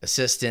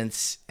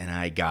assistance, and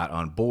I got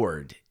on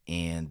board,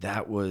 and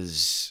that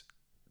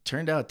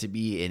turned out to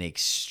be an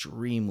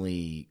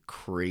extremely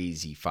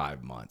crazy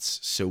 5 months.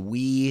 So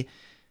we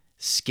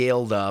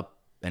scaled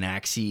up an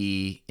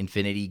Axie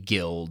Infinity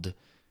guild.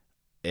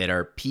 At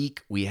our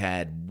peak, we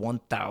had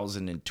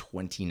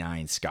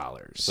 1,029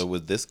 scholars. So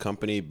would this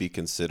company be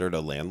considered a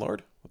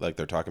landlord, like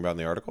they're talking about in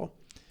the article?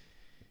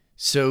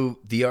 So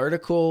the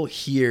article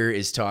here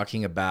is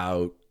talking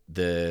about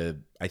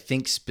I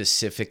think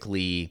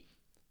specifically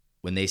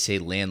when they say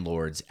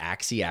landlords,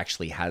 Axie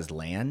actually has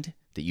land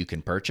that you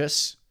can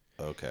purchase.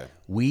 Okay.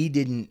 We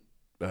didn't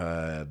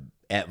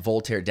at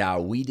Voltaire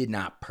DAO. We did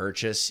not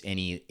purchase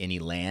any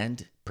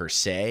land per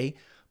se,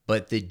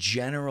 but the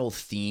general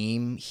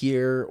theme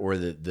here, or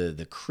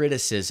the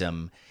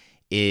criticism,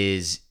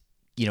 is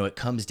it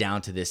comes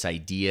down to this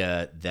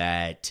idea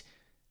that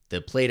the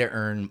play to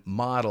earn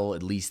model,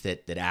 at least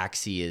that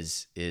Axie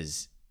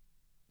is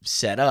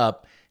set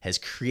up, has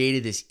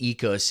created this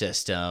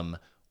ecosystem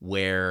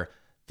where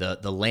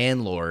the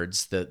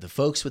landlords, the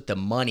folks with the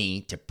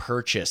money to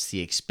purchase the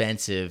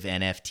expensive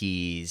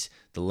NFTs,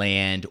 the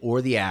land,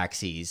 or the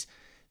Axies,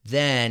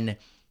 then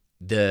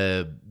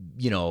the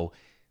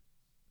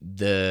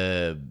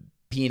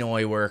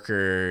P2E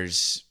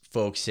workers,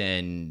 folks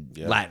in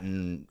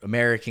Latin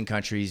American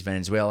countries,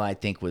 Venezuela, I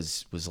think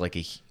was like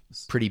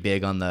pretty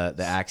big on the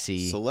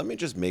Axie. So let me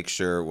just make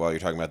sure while you're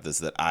talking about this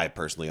that I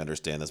personally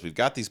understand this. We've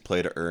got these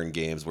play to earn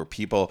games where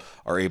people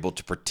are able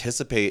to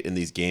participate in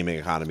these gaming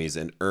economies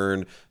and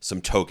earn some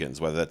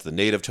tokens, whether that's the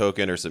native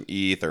token or some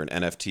ETH or an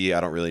NFT.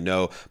 I don't really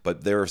know,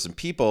 but there are some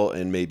people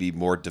in maybe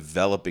more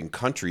developing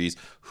countries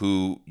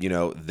who,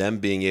 them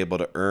being able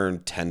to earn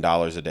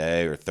 $10 a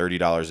day or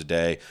 $30 a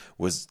day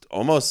was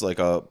almost like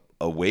a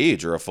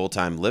wage or a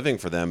full-time living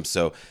for them.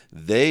 So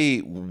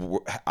they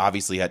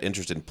obviously had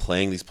interest in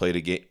playing these play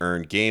to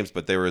earn games,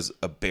 but there was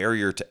a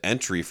barrier to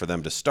entry for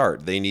them to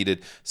start. They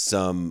needed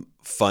some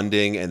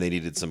funding and they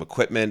needed some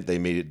equipment. They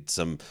needed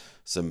some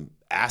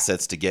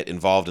assets to get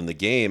involved in the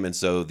game. And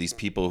so these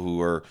people who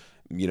are,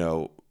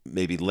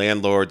 maybe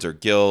landlords or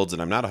guilds,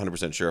 and I'm not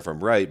 100% sure if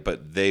I'm right,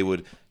 but they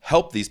would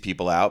help these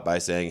people out by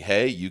saying,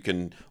 hey,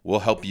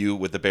 we'll help you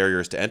with the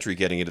barriers to entry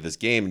getting into this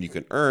game, and you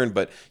can earn,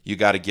 but you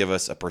got to give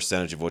us a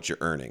percentage of what you're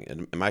earning.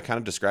 And am I kind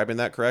of describing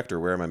that correct, or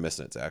where am I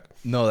missing it, Zach?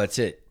 No, that's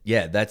it.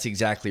 Yeah, that's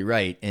exactly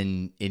right.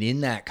 And in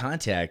that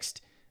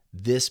context,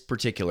 this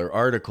particular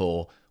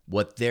article,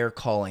 what they're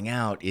calling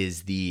out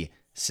is the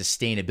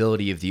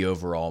sustainability of the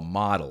overall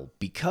model,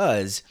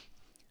 because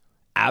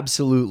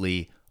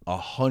absolutely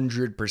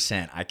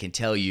 100%. I can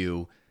tell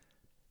you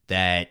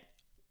that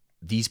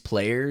these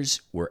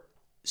players were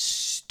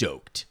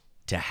stoked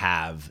to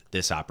have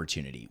this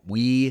opportunity.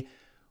 We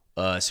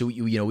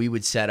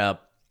would set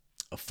up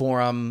a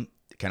forum,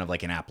 kind of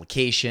like an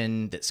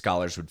application that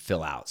scholars would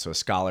fill out. So a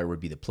scholar would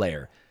be the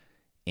player,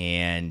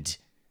 and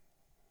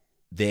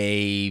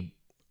they,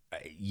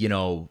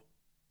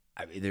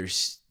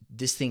 there's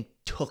this thing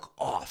took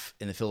off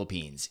in the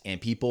Philippines, and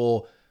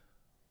people,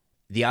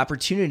 the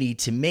opportunity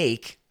to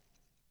make,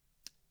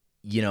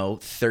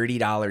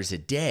 $30 a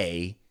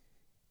day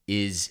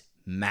is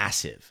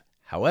massive.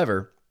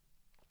 However,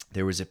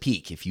 there was a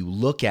peak. If you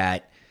look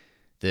at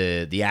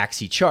the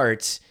Axie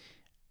charts,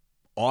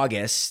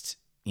 August,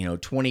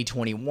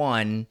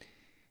 2021,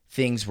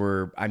 things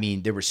were,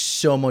 there was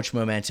so much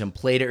momentum.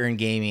 Play to earn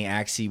gaming.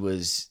 Axie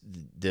was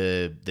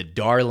the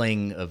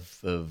darling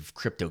of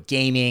crypto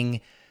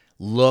gaming.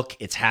 Look,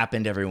 it's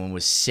happened. Everyone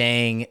was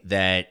saying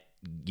that,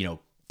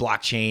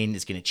 blockchain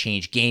is going to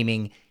change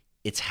gaming.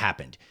 It's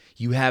happened.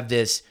 You have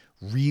this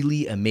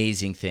really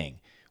amazing thing.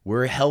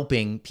 We're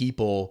helping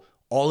people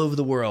all over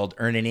the world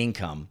earn an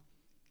income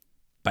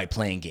by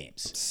playing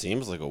games.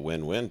 Seems like a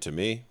win-win to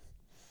me.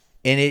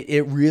 And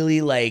it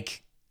really,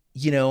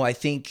 I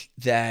think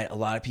that a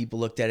lot of people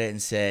looked at it and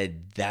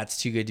said,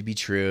 that's too good to be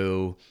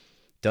true.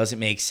 Doesn't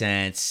make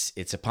sense.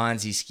 It's a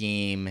Ponzi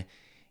scheme.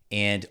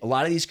 And a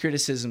lot of these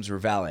criticisms were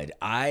valid.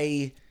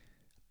 I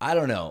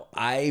don't know.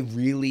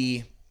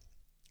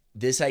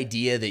 This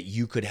idea that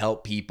you could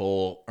help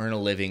people earn a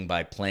living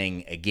by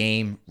playing a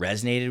game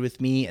resonated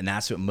with me, and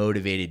that's what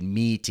motivated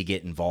me to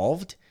get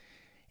involved.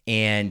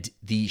 And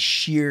the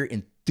sheer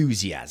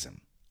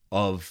enthusiasm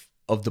of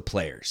the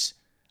players.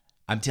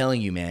 I'm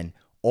telling you, man,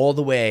 all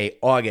the way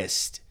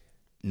August,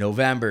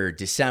 November,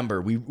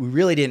 December, we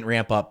really didn't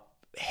ramp up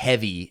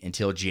heavy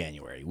until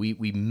January.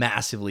 We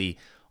massively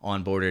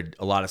onboarded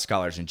a lot of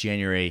scholars in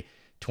January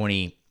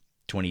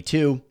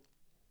 2022,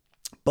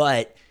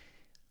 but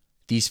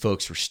these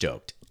folks were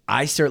stoked.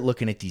 I start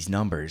looking at these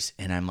numbers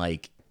and I'm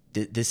like,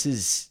 this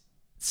is,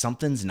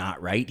 something's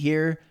not right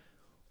here.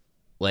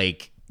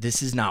 Like,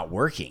 this is not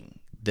working.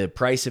 The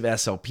price of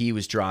SLP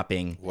was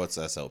dropping. What's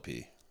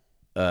SLP?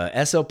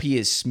 SLP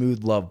is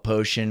Smooth Love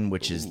Potion,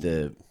 which is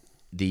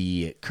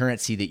the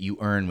currency that you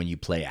earn when you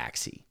play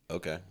Axie.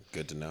 Okay,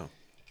 good to know.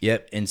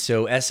 Yep. And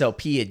so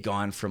SLP had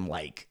gone from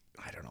I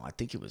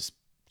think it was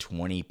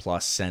 20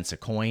 plus cents a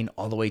coin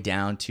all the way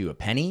down to a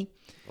penny.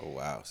 Oh,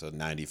 wow. So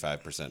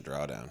 95%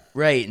 drawdown.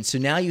 Right. And so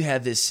now you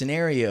have this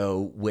scenario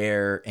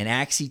where an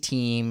Axie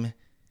team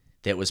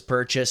that was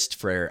purchased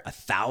for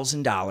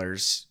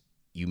 $1,000,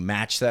 you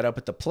match that up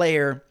with the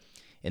player,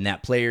 and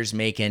that player's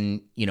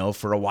making,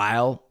 for a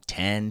while,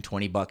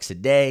 $10-$20 a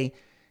day.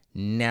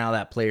 Now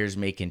that player's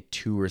making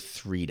 $2 or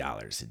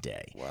 $3 a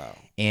day. Wow.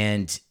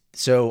 And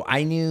so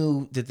I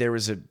knew that there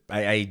was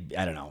I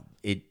don't know.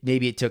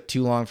 Maybe it took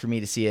too long for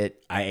me to see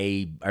it.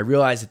 I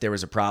realized that there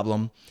was a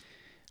problem.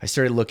 I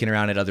started looking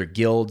around at other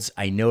guilds.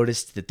 I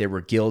noticed that there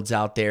were guilds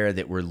out there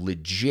that were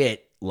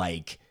legit,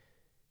 the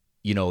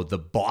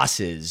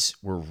bosses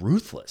were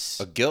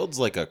ruthless. A guild's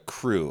like a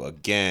crew, a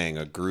gang,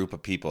 a group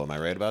of people. Am I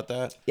right about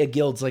that? Yeah,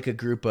 guild's like a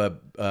group of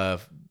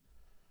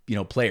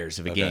players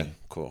of a game.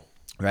 Cool.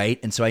 Right?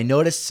 And so I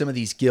noticed some of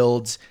these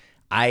guilds.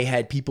 I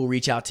had people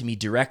reach out to me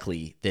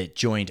directly that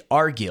joined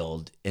our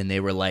guild, and they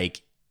were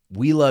like,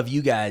 we love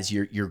you guys.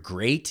 You're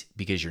great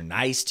because you're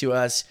nice to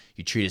us.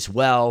 You treat us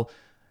well.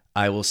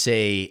 I will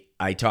say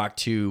I talked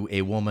to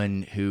a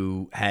woman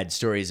who had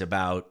stories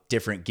about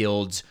different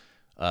guilds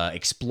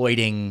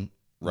exploiting.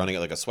 Running it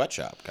like a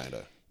sweatshop, kind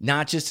of.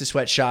 Not just a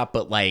sweatshop,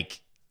 but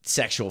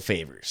sexual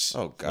favors.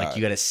 Oh, God.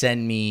 You got to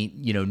send me,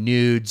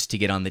 nudes to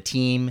get on the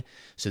team.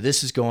 So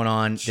this is going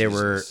on.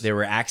 Jesus. There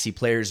were Axie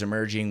players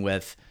emerging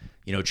with,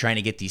 trying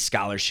to get these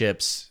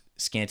scholarships,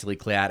 scantily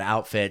clad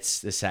outfits,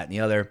 this, that, and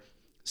the other.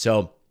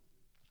 So,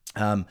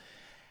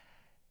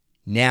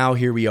 now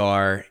here we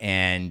are,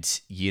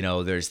 and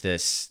there's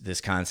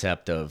this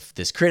concept of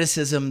this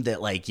criticism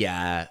that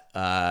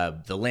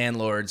the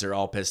landlords are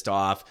all pissed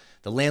off.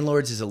 The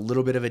landlords is a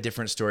little bit of a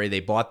different story. They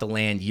bought the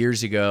land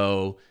years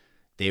ago.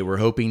 They were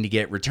hoping to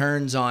get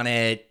returns on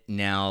it.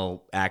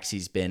 Now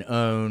Axie's been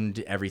owned.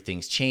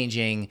 Everything's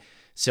changing.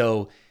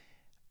 So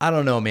I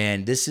don't know,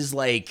 man. This is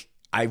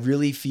I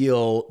really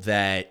feel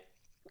that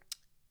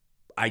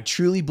I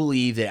truly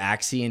believe that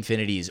Axie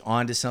Infinity is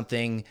onto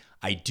something.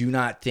 I do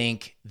not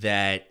think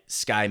that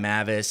Sky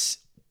Mavis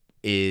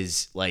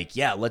is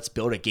let's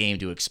build a game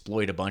to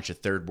exploit a bunch of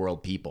third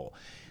world people.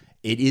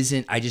 It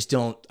isn't. I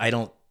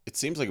don't. It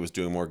seems like it was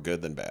doing more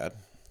good than bad.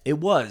 It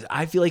was.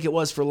 I feel like it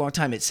was for a long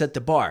time. It set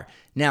the bar.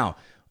 Now,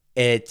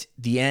 at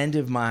the end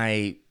of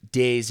my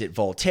days at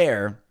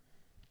Voltaire,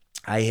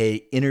 I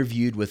had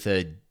interviewed with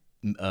a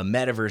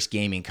metaverse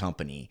gaming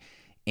company.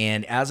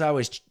 And as I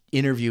was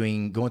going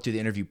through the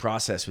interview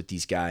process with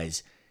these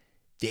guys,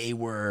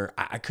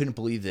 I couldn't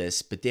believe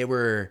this, but they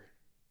were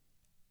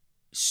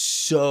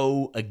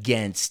so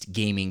against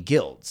gaming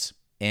guilds.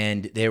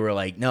 And they were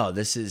like, no,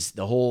 this is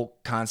the whole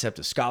concept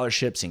of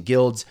scholarships and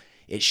guilds.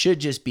 It should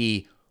just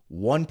be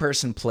one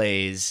person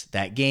plays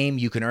that game.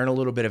 You can earn a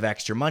little bit of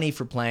extra money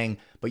for playing,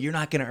 but you're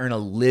not going to earn a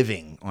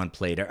living on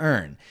play to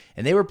earn.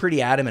 And they were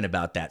pretty adamant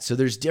about that. So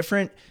there's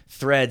different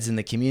threads in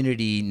the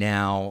community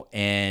now,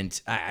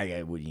 and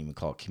I wouldn't even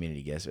call it community,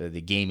 I guess, the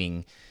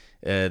gaming,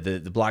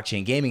 the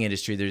blockchain gaming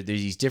industry. There's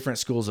these different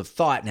schools of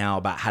thought now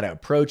about how to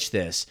approach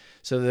this.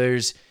 So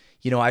there's,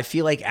 I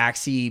feel like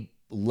Axie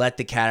let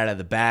the cat out of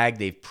the bag.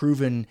 They've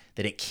proven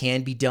that it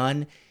can be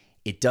done.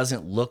 It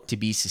doesn't look to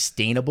be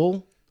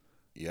sustainable.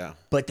 Yeah.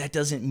 But that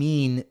doesn't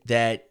mean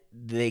that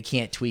they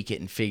can't tweak it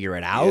and figure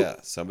it out. Yeah,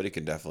 somebody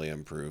can definitely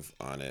improve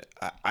on it.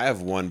 I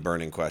have one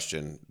burning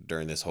question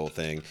during this whole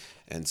thing.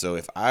 And so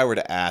if I were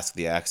to ask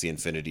the Axie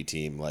Infinity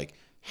team, like,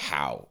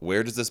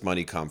 where does this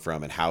money come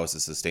from and how is it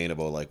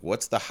sustainable? Like,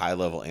 what's the high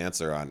level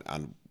answer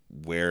on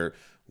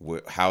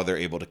how they're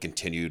able to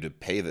continue to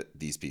pay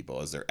these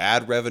people? Is there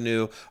ad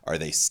revenue? Are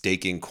they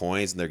staking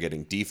coins and they're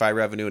getting DeFi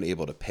revenue and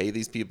able to pay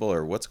these people,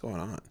 or what's going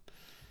on?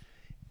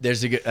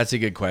 That's a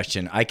good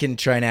question. I can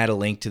try and add a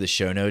link to the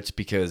show notes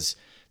because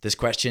this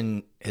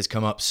question has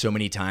come up so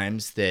many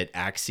times that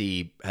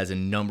Axie has a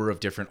number of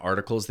different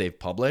articles they've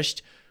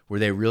published where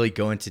they really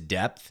go into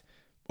depth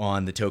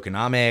on the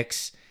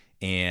tokenomics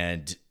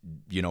and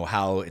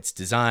how it's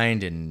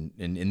designed and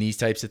these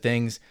types of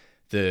things.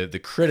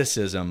 The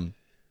criticism,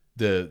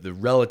 the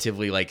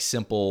relatively like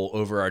simple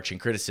overarching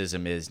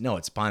criticism is no,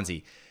 it's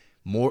Ponzi.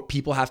 More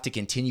people have to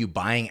continue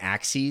buying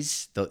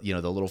Axies, the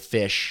little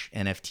fish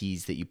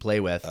NFTs that you play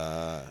with.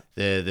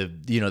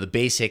 The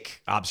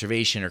basic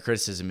observation or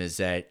criticism is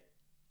that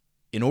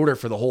in order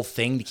for the whole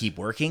thing to keep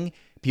working,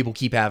 people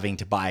keep having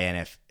to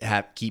buy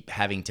keep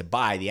having to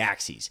buy the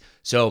Axies.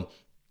 So,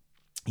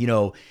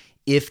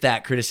 if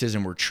that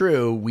criticism were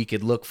true, we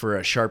could look for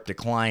a sharp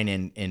decline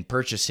in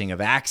purchasing of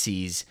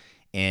Axies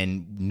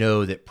and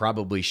know that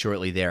probably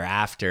shortly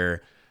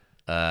thereafter,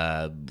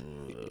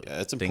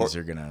 things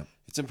are gonna.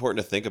 It's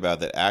important to think about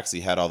that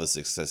Axie had all this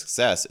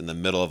success in the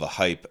middle of a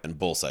hype and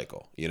bull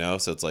cycle,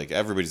 So it's like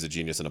everybody's a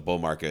genius in a bull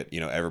market,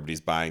 everybody's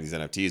buying these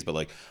NFTs, but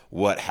like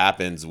what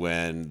happens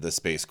when the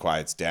space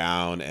quiets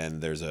down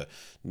and there's a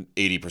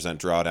 80%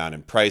 drawdown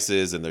in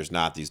prices and there's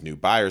not these new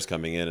buyers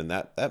coming in, and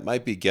that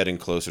might be getting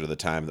closer to the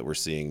time that we're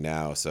seeing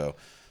now. So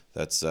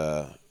that's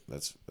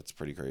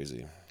pretty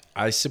crazy.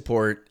 I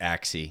support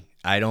Axie.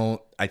 I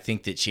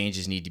think that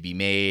changes need to be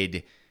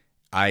made.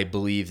 I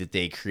believe that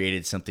they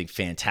created something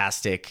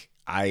fantastic.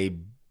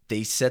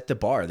 They set the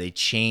bar. They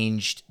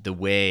changed the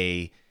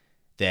way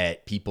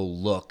that people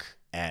look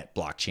at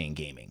blockchain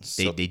gaming.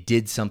 They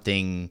did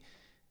something,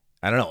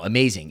 I don't know,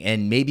 amazing.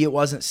 And maybe it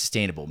wasn't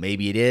sustainable.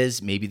 Maybe it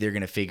is. Maybe they're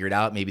going to figure it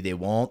out. Maybe they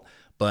won't.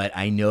 But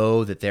I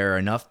know that there are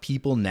enough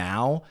people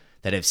now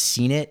that have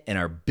seen it and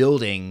are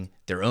building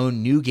their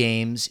own new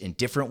games in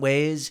different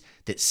ways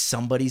that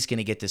somebody's going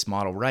to get this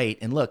model right.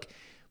 And look,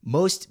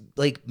 most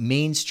like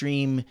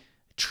mainstream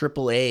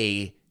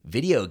AAA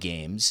video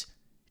games,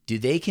 do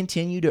they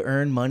continue to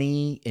earn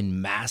money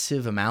in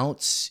massive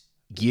amounts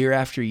year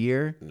after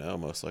year? No,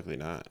 most likely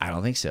not. I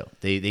don't think so.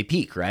 They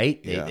peak,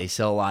 right? Yeah. They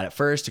sell a lot at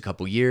first, a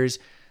couple years.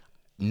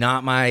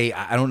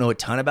 I don't know a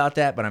ton about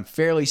that, but I'm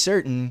fairly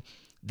certain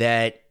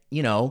that,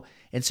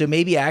 and so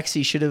maybe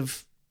Axie should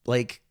have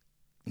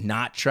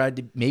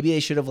maybe they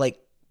should have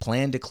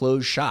planned to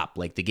close shop.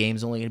 Like the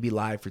game's only going to be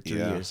live for 3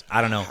 years.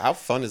 I don't know. How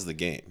fun is the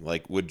game?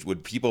 Like,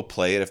 would people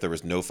play it if there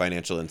was no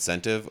financial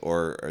incentive,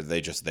 or are they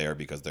just there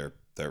because they're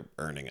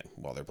earning it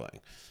while they're playing?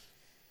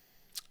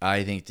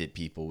 I think that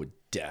people would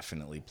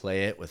definitely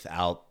play it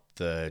without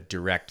the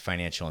direct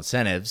financial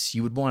incentives.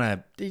 You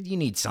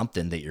need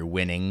something that you're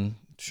winning,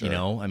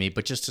 Sure.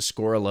 but just to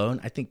score alone,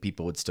 I think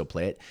people would still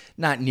play it.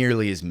 Not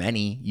nearly as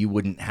many. You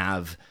wouldn't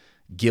have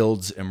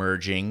guilds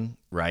emerging,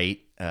 right?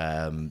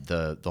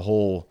 The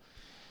whole,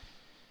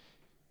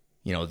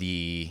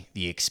 the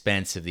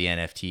expense of the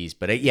NFTs.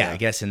 But I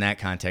guess in that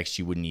context,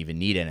 you wouldn't even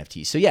need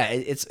NFTs. So yeah,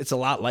 it's a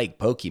lot like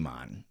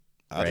Pokemon.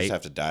 I'll just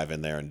have to dive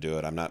in there and do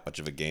it. I'm not much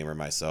of a gamer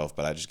myself,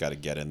 but I just got to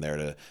get in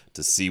there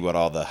to see what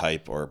all the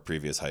hype or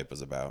previous hype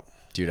was about.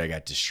 Dude, I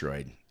got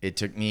destroyed. It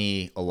took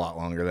me a lot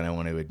longer than I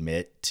want to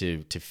admit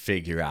to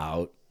figure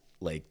out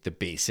the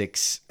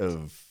basics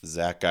of.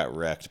 Zach got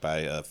wrecked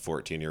by a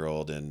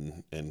 14-year-old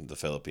in the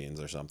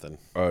Philippines or something.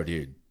 Oh,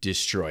 dude,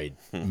 destroyed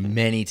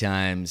many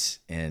times,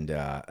 and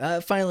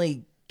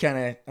finally, kind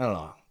of, I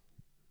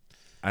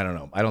don't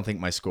know. I don't think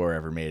my score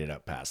ever made it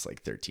up past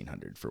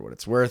 1,300 for what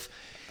it's worth.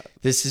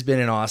 This has been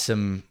an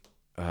awesome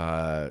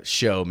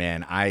show,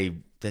 man.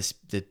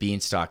 The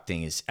Beanstalk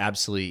thing is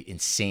absolutely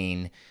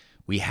insane.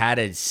 We had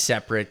a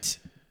separate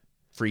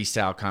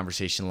freestyle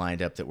conversation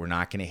lined up that we're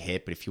not going to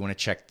hit, but if you want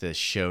to check the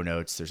show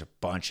notes, there's a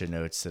bunch of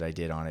notes that I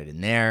did on it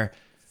in there.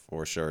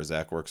 For sure.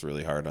 Zach works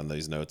really hard on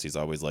these notes. He's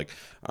always like,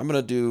 I'm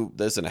going to do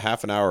this in a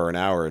half an hour or an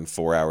hour, and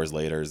 4 hours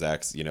later,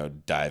 Zach's,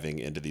 diving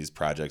into these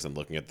projects and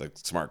looking at the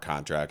smart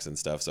contracts and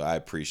stuff. So I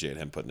appreciate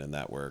him putting in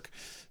that work.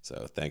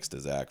 So thanks to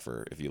Zach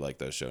if you like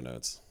those show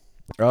notes.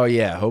 Oh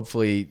yeah.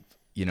 Hopefully,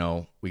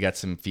 we got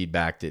some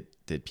feedback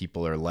that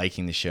people are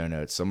liking the show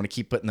notes. So I'm going to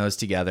keep putting those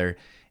together.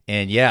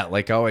 And yeah,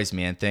 like always,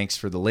 man, thanks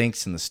for the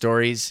links and the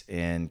stories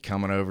and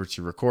coming over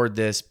to record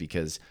this,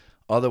 because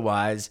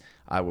otherwise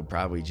I would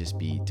probably just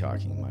be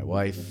talking my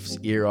wife's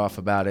ear off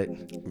about it.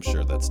 I'm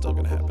sure that's still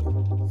going to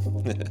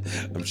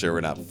happen. I'm sure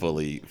we're not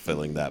fully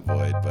filling that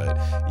void, but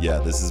yeah,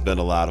 this has been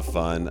a lot of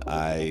fun.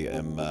 I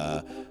am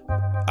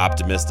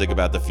optimistic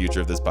about the future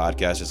of this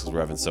podcast just because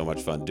we're having so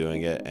much fun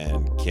doing it,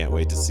 and can't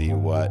wait to see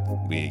what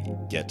we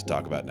get to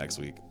talk about next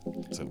week.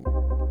 So,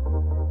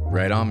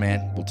 right on,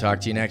 man. We'll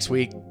talk to you next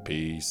week.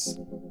 Peace.